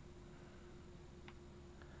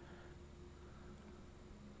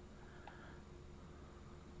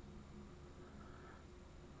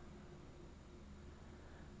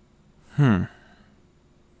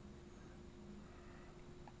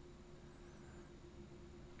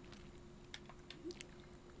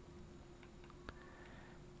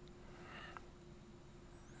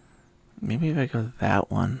 Maybe if I go that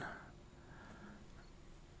one,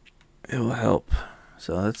 it will help.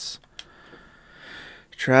 So let's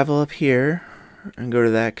travel up here and go to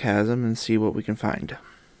that chasm and see what we can find.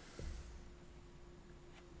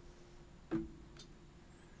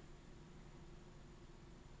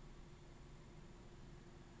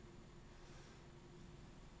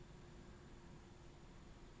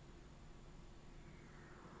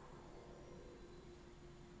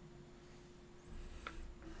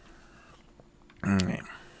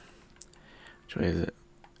 Which way is it?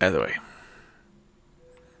 Other way.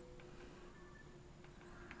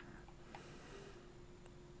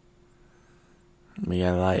 We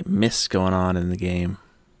got a light mist going on in the game.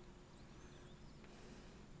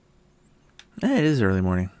 It is early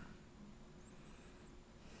morning.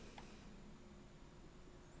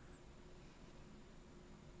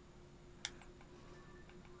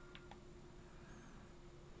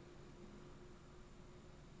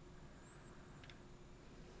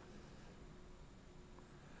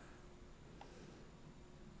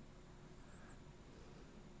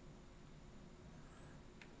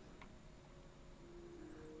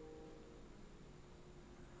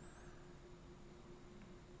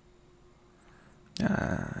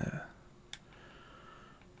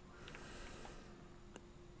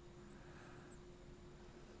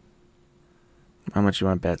 How much you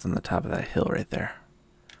want bets on the top of that hill right there?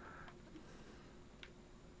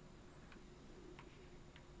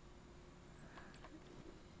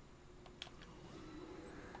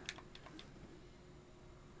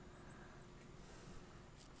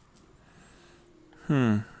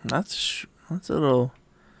 That's little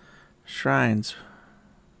shrines.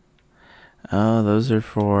 Oh, those are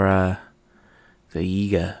for the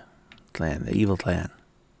Yiga clan, the evil clan.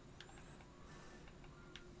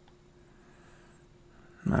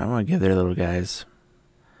 I want to give their little guys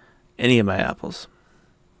any of my apples.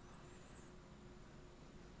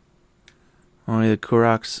 Only the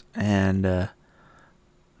Kuroks and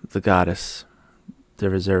the goddess to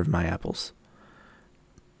reserve my apples.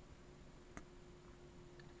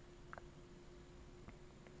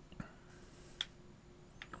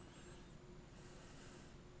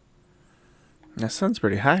 The sun's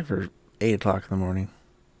pretty high for 8 o'clock in the morning.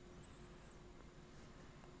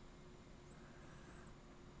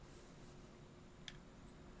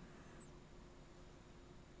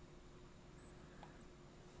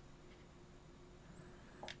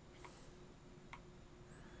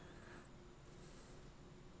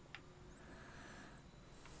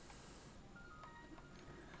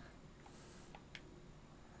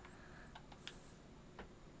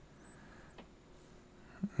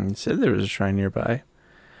 You said there was a shrine nearby.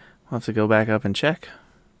 We'll have to go back up and check.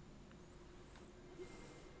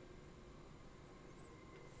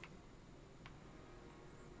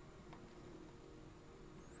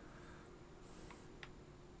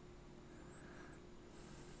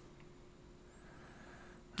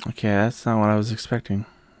 Okay, that's not what I was expecting.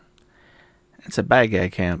 It's a bad guy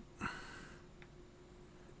camp.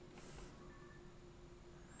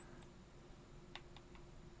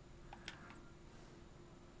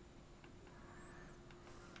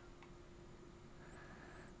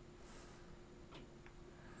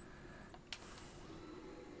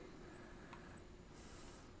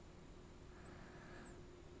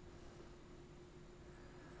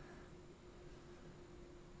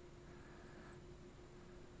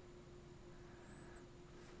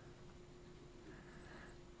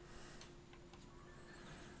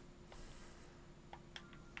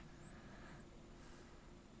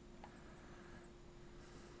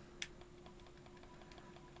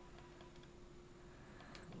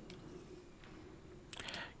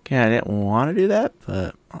 Yeah, I didn't want to do that,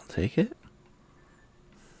 but I'll take it.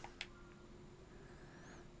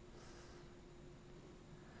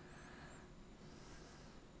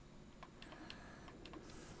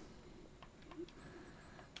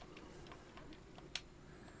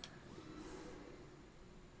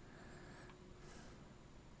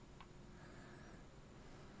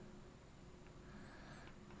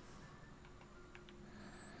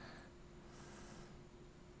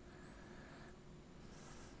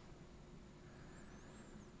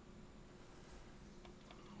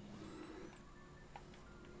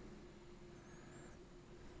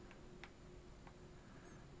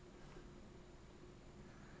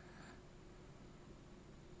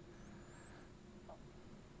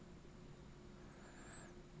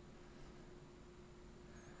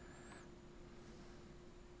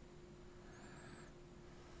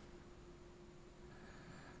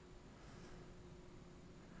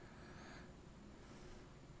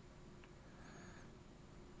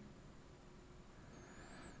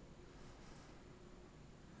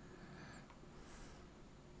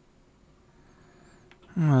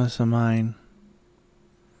 Oh, that's a mine.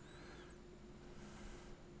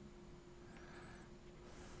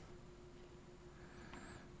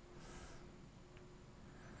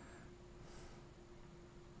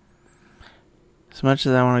 As much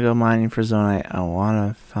as I want to go mining for zonite, I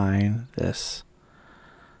want to find this.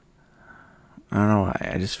 I don't know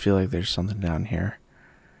why. I just feel like there's something down here.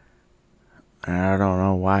 And I don't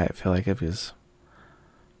know why I feel like it, because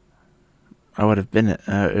I would have been it.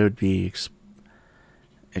 It would be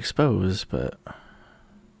exposed, but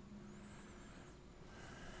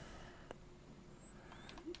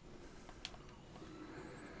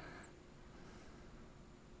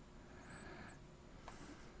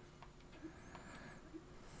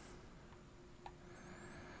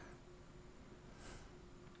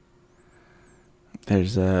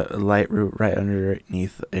there's a light root right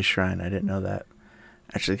underneath a shrine. I didn't know that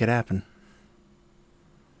actually could happen.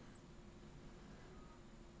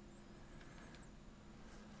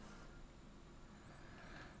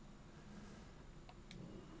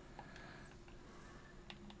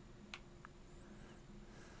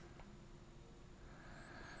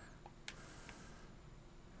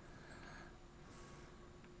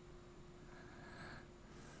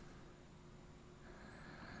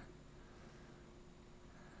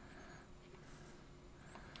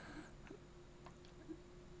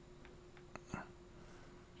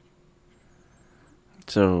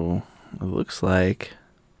 So it looks like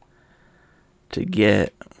to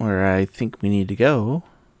get where I think we need to go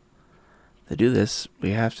to do this,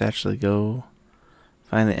 we have to actually go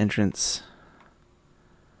find the entrance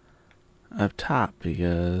up top,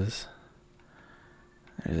 because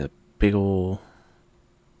there's a big old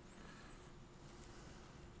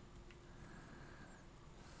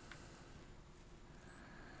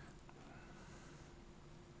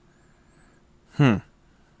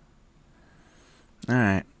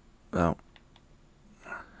Alright, well,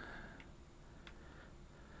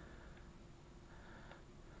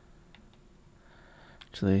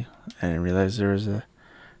 actually, I didn't realize there was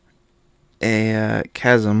a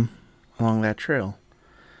chasm along that trail.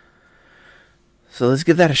 So let's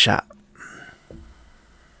give that a shot.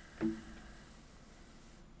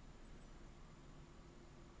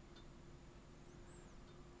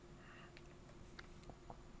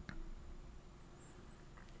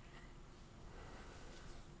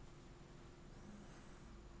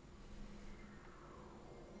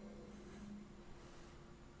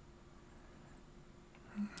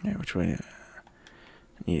 Yeah, which way? I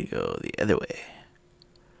need to go the other way.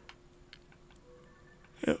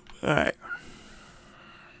 Yep. Alright.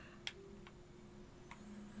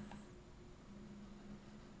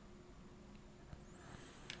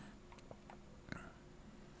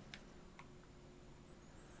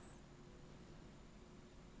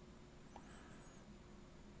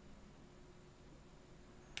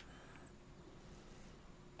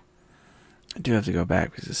 I do have to go back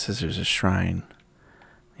because it says there's a shrine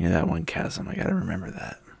near that one chasm. I gotta remember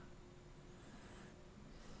that.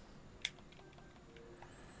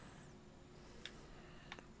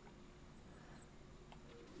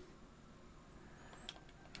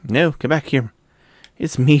 No, come back here.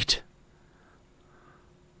 It's meat.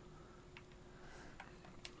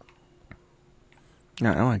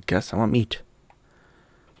 No, I don't want Gus. I want meat.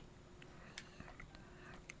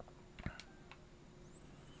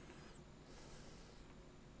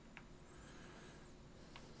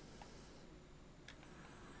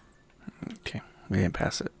 Okay, we didn't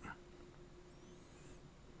pass it.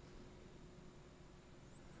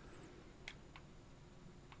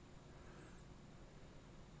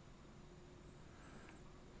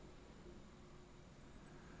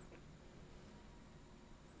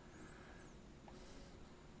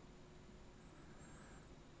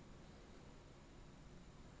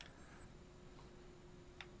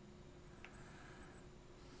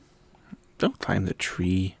 Don't climb the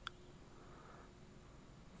tree.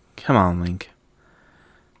 Come on, Link.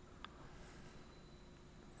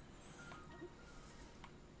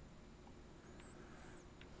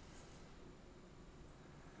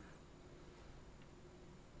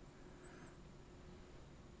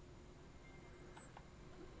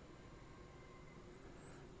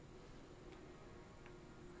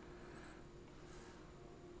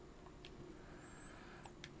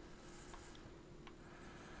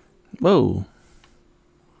 Whoa.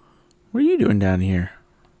 What are you doing down here?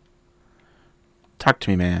 Talk to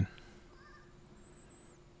me, man.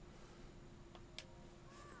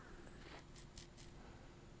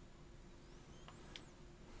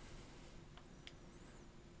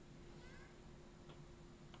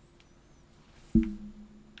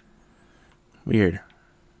 Weird.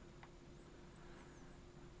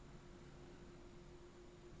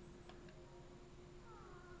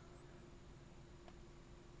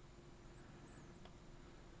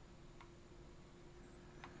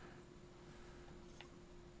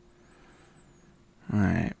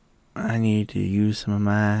 Alright. I need to use some of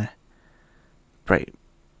my bright.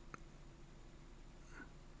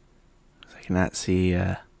 I cannot see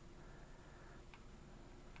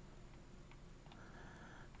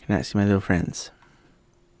my little friends.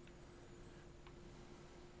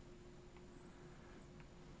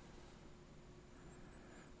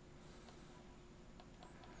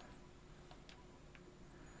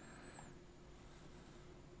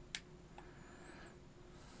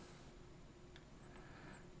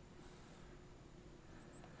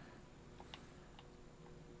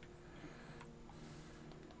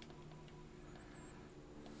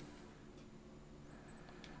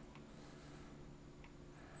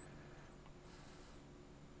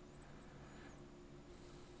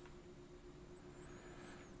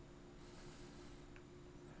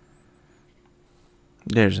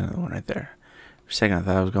 There's another one right there. For a second, I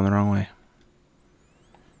thought I was going the wrong way.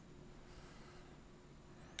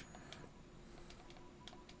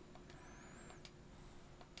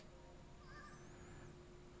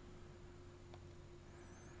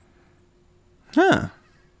 Huh.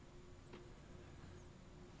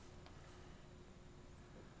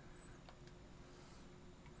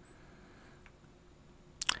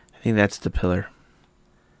 I think that's the pillar.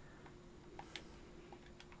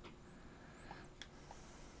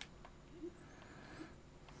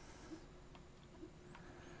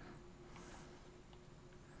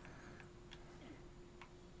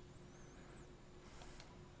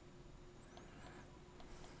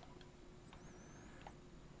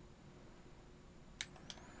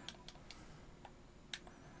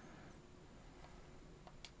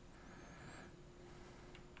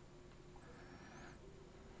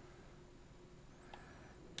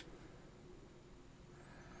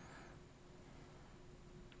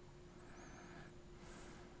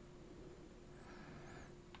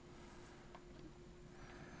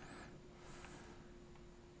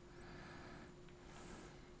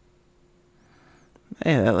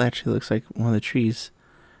 Hey, that actually looks like one of the trees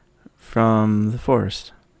from the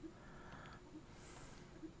forest.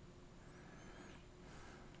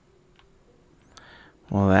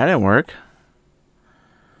 Well, that didn't work.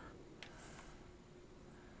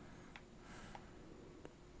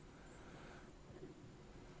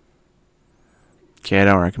 Okay, I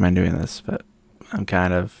don't recommend doing this, but I'm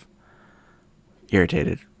kind of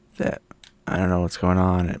irritated that I don't know what's going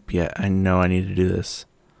on, yet I know I need to do this.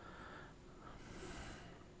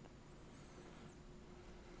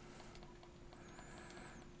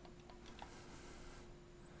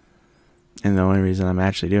 And the only reason I'm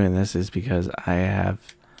actually doing this is because I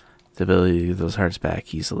have the ability to get those hearts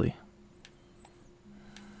back easily.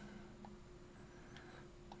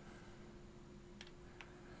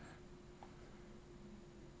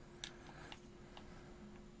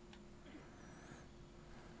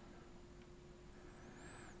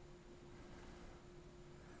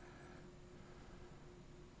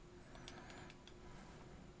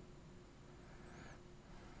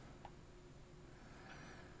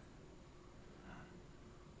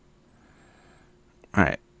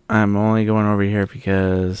 Alright, I'm only going over here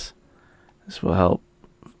because this will help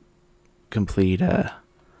complete the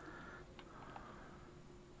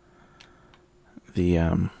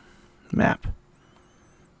map.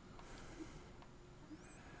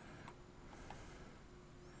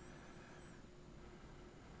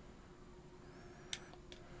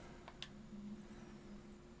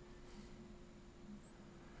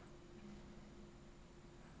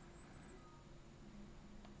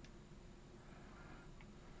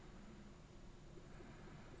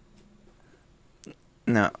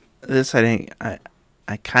 No, this I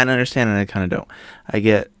kind of understand and I kind of don't. I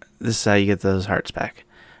get this is how you get those hearts back.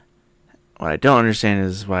 What I don't understand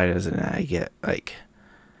is why doesn't I get like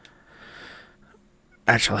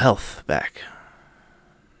actual health back?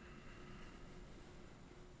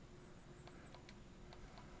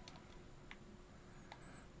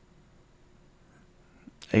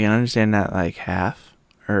 I can understand that like half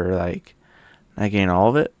or like not getting all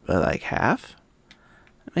of it, but like half.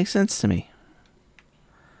 It makes sense to me.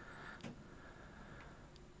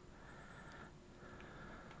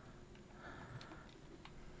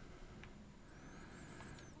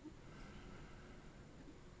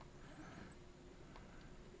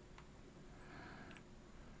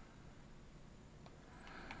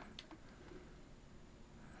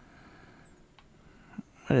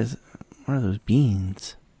 What are those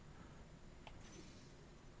beans?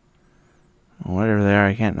 Well, whatever they are,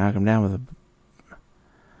 I can't knock them down with a...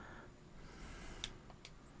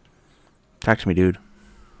 Talk to me, dude.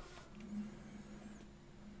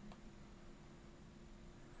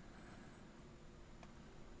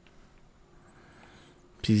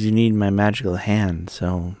 Because you need my magical hand,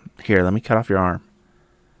 so... Here, let me cut off your arm.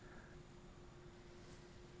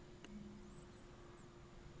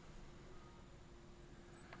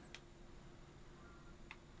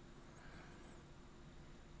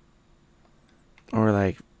 Or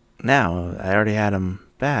like, now, I already had him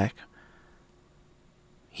back.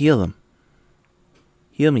 Heal them.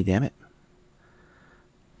 Heal me, damn it.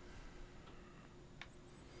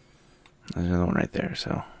 There's another one right there,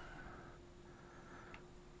 so...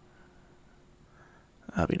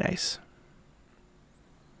 That'll be nice.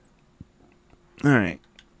 Alright.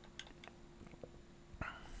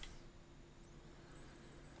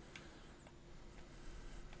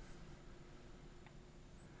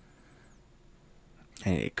 I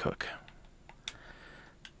need to cook.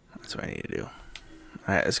 That's what I need to do.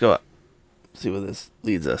 Alright, let's go up. See where this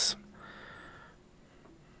leads us.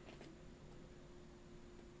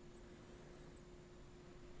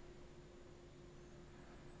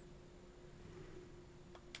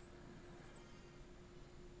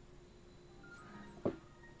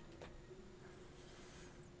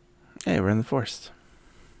 Hey, we're in the forest.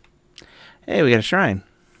 Hey, we got a shrine.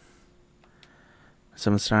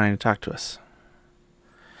 Someone's trying to talk to us.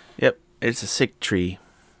 Yep, it's a sick tree.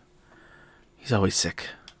 He's always sick.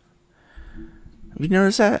 Have you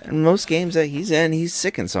noticed that? In most games that he's in, he's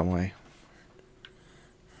sick in some way.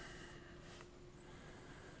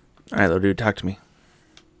 Alright, little dude, talk to me.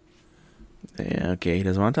 Yeah, okay, he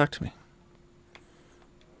doesn't want to talk to me.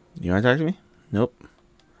 You want to talk to me? Nope.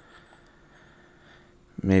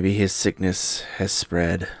 Maybe his sickness has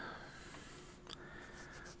spread.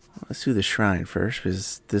 Let's do the shrine first,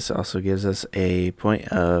 because this also gives us a point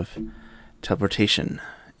of teleportation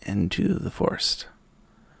into the forest.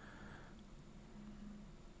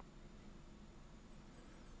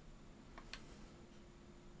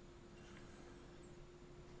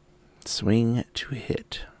 Swing to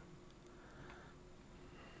hit.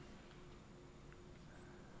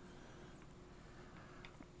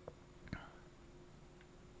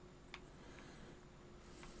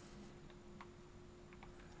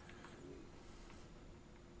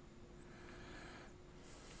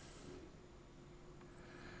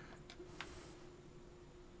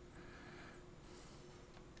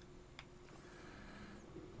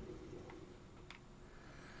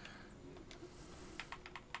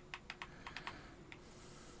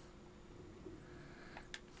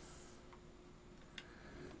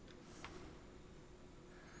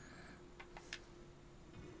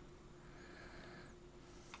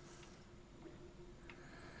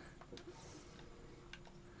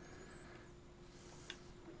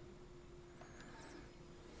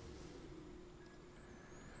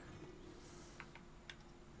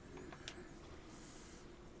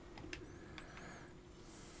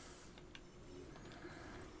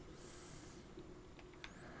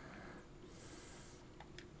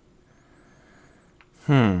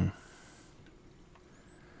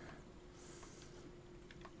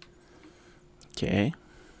 Okay.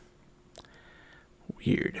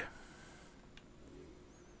 Weird.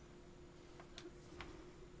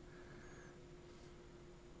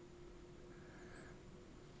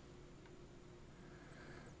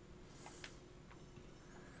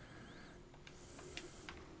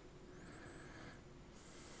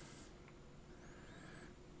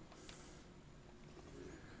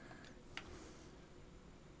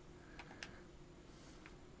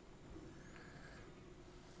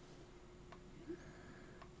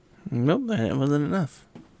 Nope, that wasn't enough.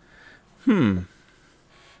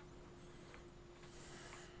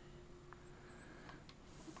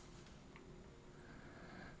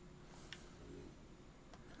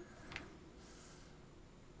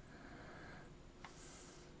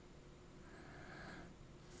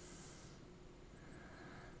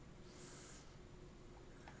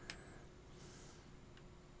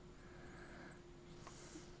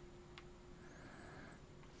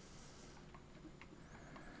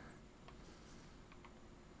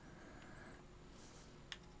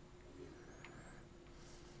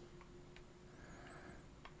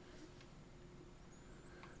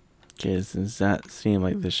 Okay, does that seem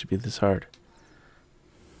like this should be this hard?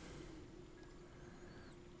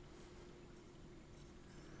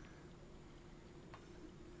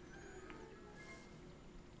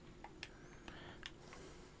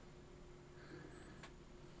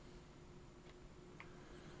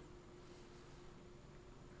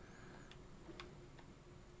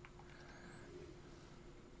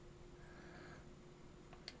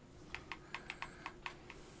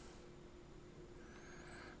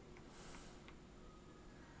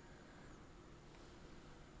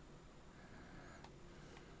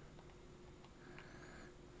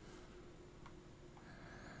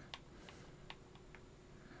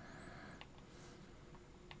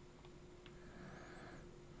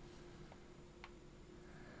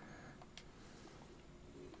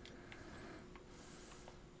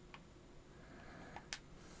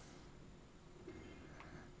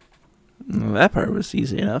 Well, that part was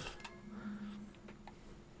easy enough.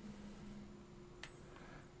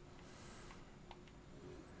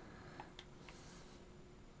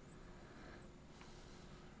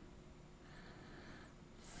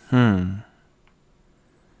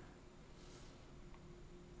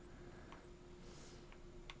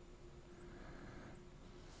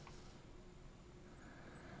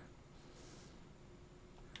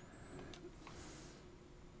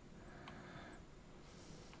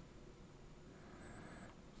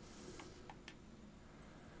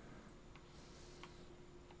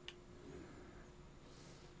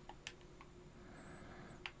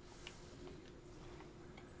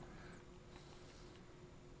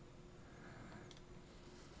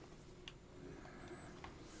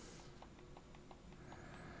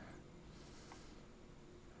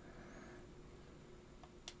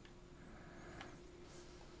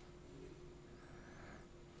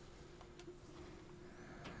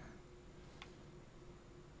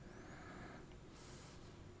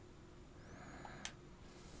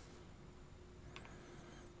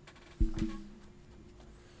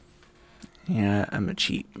 Yeah, I'm a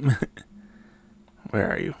cheat.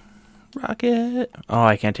 Where are you? Rocket! Oh,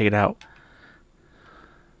 I can't take it out.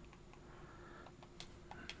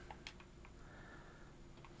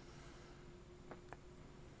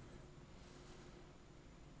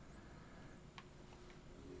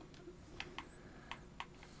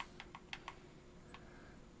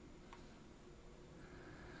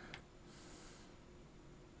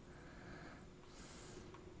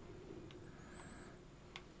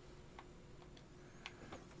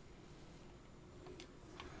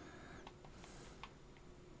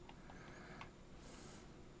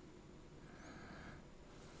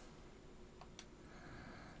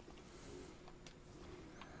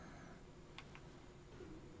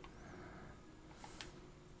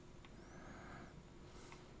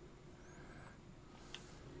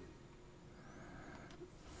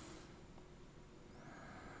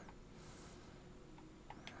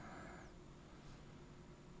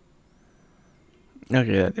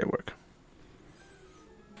 Okay, that did work.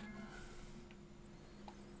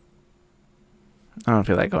 I don't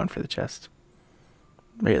feel like going for the chest.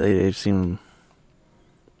 Lately, they've seemed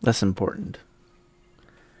less important.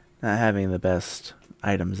 Not having the best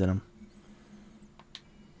items in them.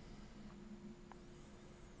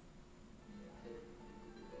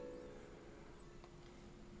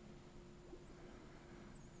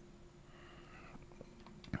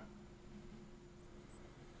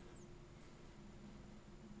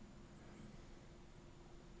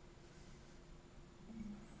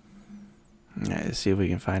 Alright, let's see if we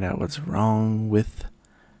can find out what's wrong with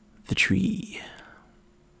the tree.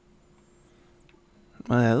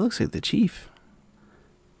 Well, that looks like the chief.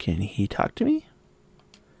 Can he talk to me?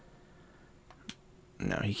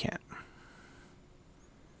 No, he can't.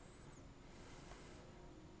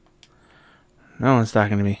 No one's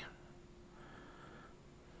talking to me.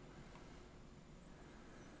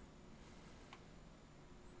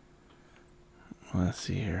 Well, let's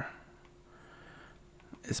see here.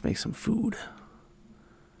 Let's make some food.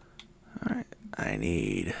 Alright, I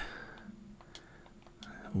need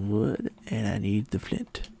wood and I need the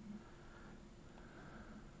flint.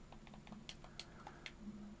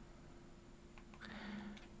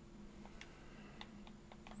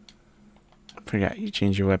 Forgot you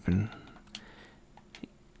change your weapon.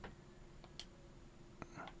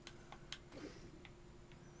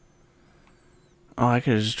 Oh, I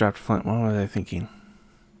could have just dropped flint. What was I thinking?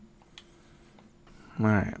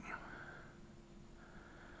 Alright.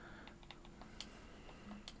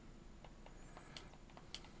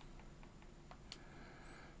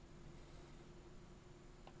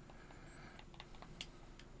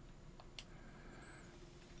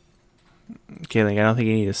 Okay, like, I don't think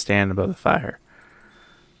you need to stand above the fire.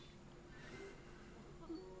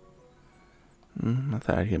 I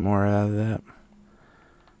thought I'd get more out of that.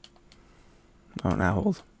 Oh, now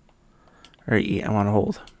hold. Or eat, I want to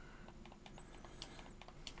hold.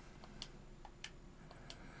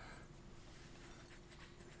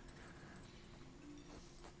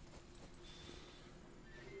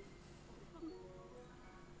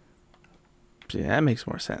 See, that makes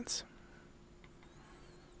more sense.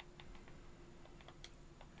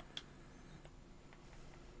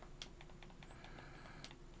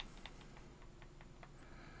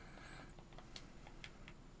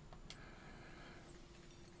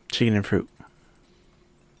 Chicken and fruit.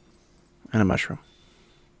 And a mushroom.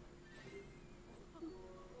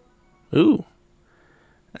 Ooh.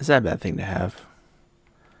 That's not a bad thing to have.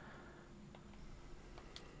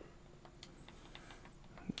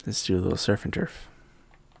 Let's do a little surf and turf.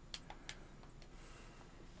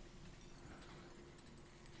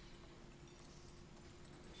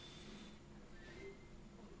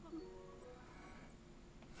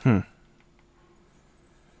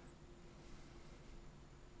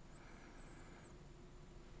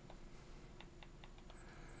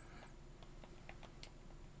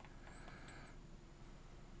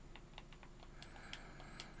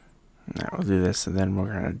 Alright, we'll do this and then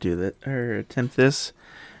we're gonna do that or attempt this.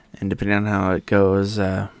 And depending on how it goes,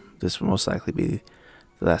 this will most likely be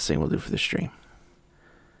the last thing we'll do for the stream.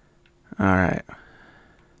 Alright.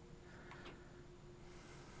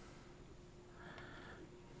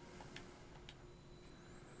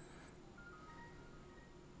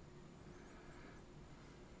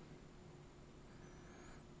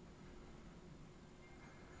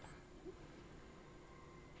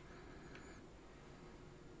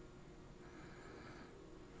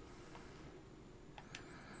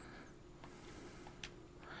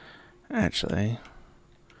 Actually,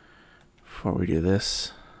 before we do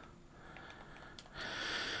this,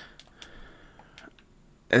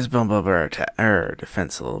 let's bump up our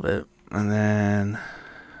defense a little bit, and then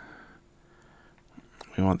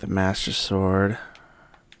We want the Master Sword.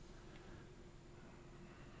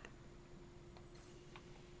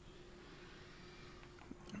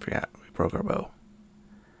 I forgot, we broke our bow.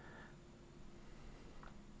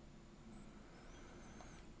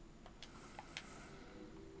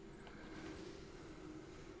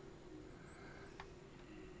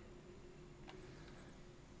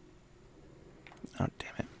 Oh,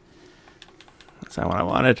 damn it. That's not what I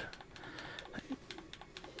wanted.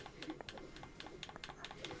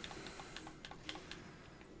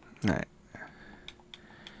 Alright.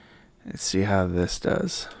 Let's see how this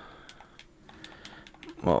does.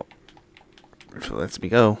 Well, if it lets me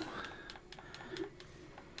go.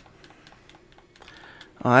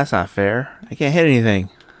 Oh, that's not fair. I can't hit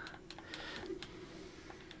anything.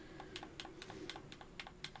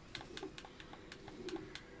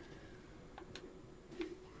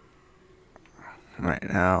 Right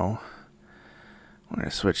now, I'm going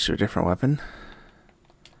to switch to a different weapon.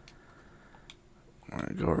 I'm going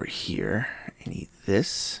to go over here and eat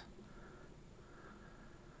this.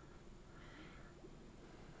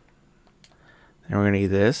 Then we're going to eat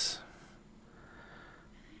this.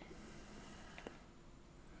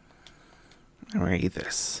 And we're going to eat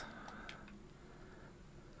this.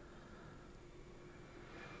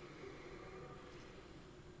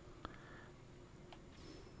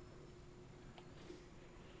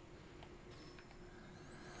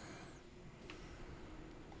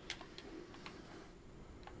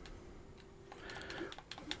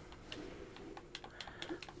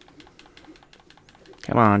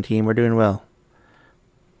 Come on, team, we're doing well.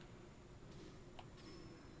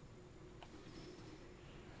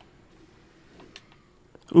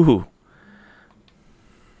 Ooh.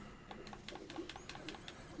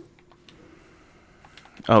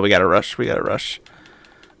 Oh, we gotta rush. We gotta rush.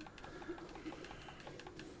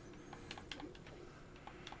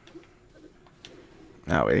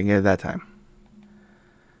 No, we didn't get it that time.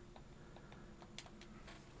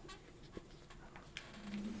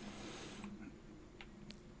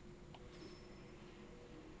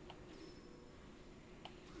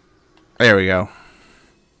 There we go.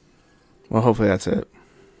 Well, hopefully that's it.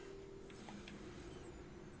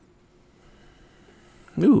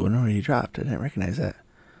 Ooh, I know he dropped. I didn't recognize that.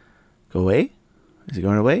 Go away? Is he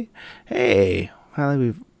going away? Hey! Finally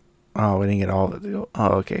we've... Oh, we didn't get all of it. Oh,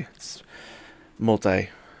 okay. It's multi...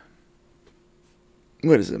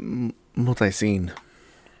 What is it? Multi-scene.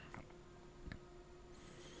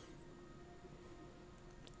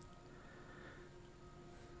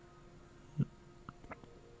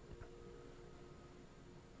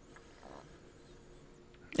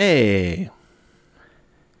 Hey!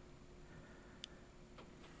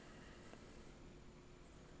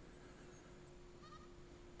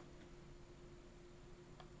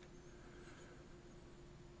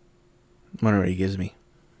 I wonder what he gives me.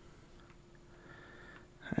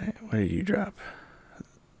 Alright, what did you drop?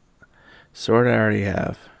 Sword I already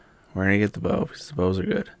have. We're gonna get the bow because the bows are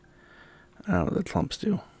good. I don't know what the clumps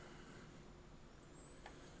do.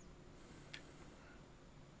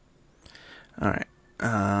 Alright.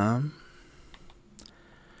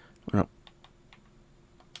 Nope.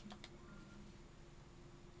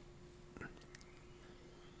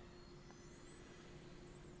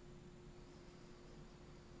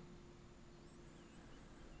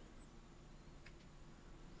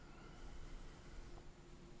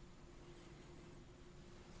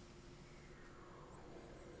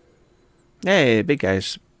 Hey, big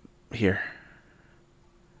guy's here.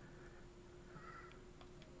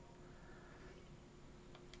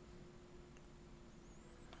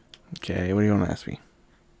 Okay, what do you want to ask me?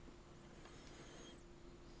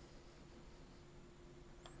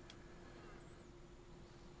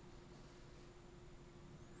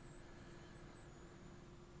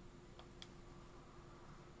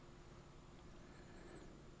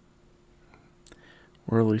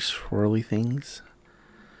 Whirly swirly things?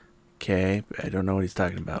 Okay, I don't know what he's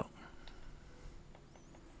talking about.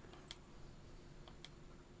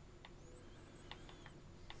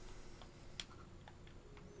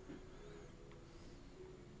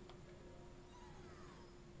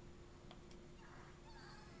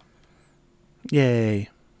 Yay.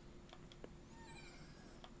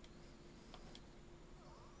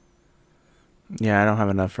 Yeah, I don't have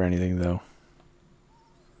enough for anything, though.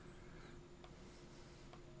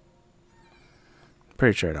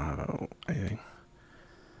 Pretty sure I don't have anything.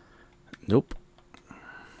 Nope.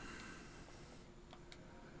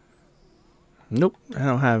 Nope, I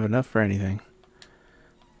don't have enough for anything.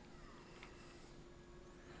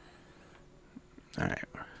 Alright.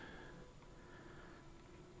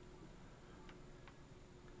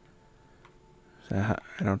 So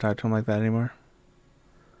I don't talk to him like that anymore?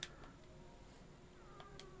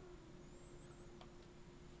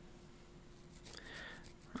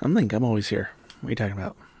 I'm Link. I'm always here. What are you talking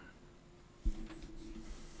about?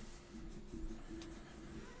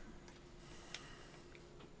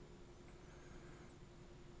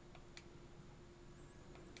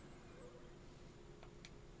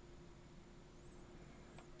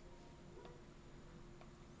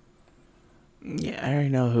 Yeah, I already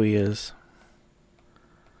know who he is.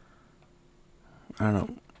 I don't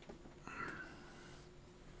know.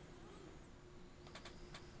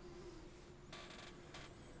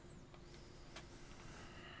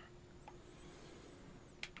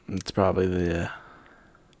 It's probably the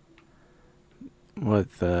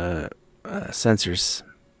what the sensors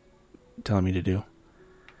telling me to do.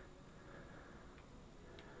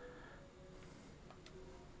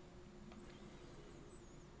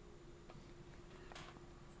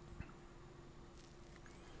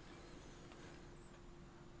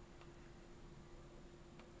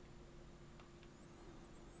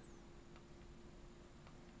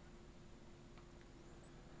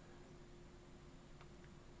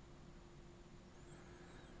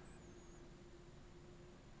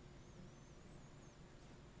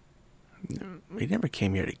 We never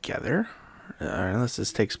came here together, unless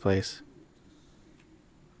this takes place.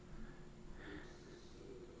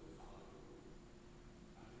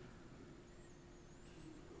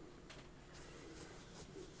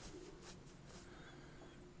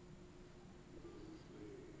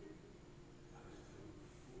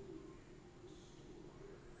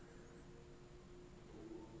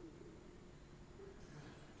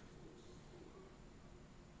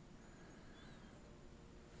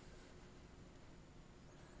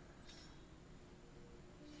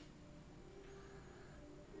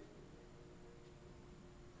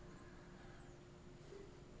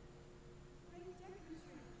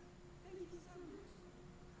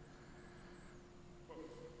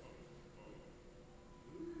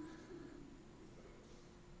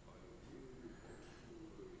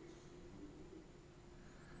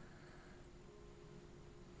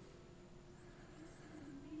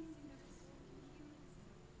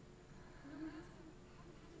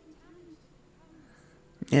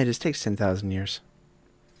 Yeah, it just takes 10,000 years.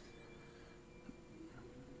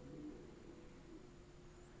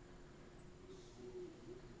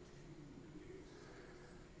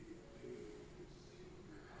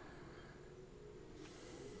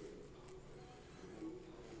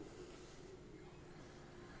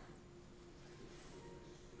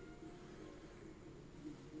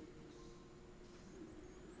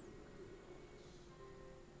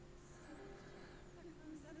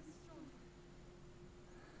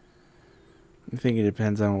 I think it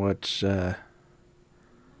depends on which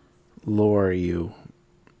lore you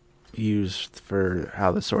used for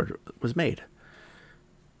how the sword was made.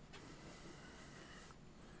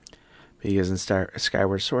 Because in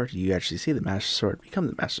Skyward Sword, you actually see the Master Sword become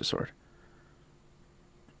the Master Sword.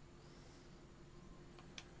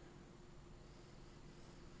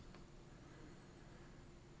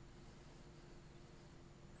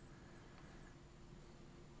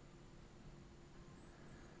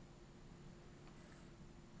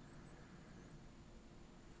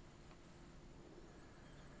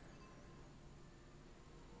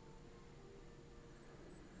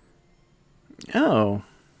 Oh.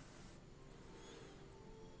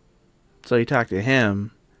 So you talk to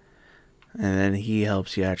him, and then he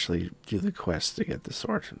helps you actually do the quest to get the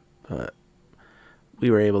sword. But we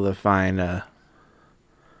were able to find the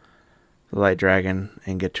Light Dragon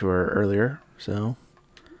and get to her earlier. So,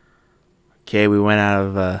 okay, we went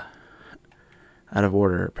out of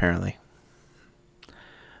order apparently.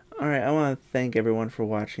 All right, I want to thank everyone for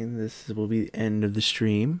watching. This will be the end of the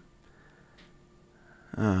stream.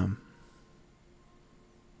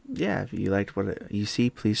 Yeah, if you liked what you see,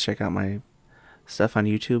 please check out my stuff on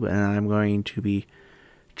YouTube, and I'm going to be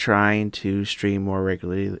trying to stream more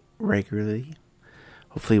regularly,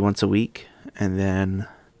 hopefully once a week, and then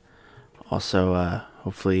also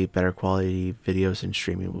hopefully better quality videos and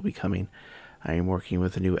streaming will be coming. I am working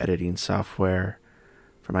with a new editing software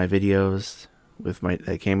for my videos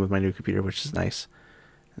that came with my new computer, which is nice,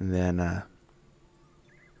 and then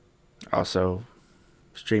also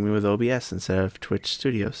streaming with OBS instead of Twitch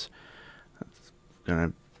Studios. It's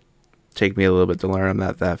gonna take me a little bit to learn. I'm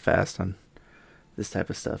not that fast on this type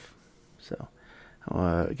of stuff. So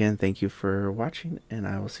again, thank you for watching, and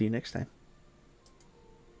I will see you next time.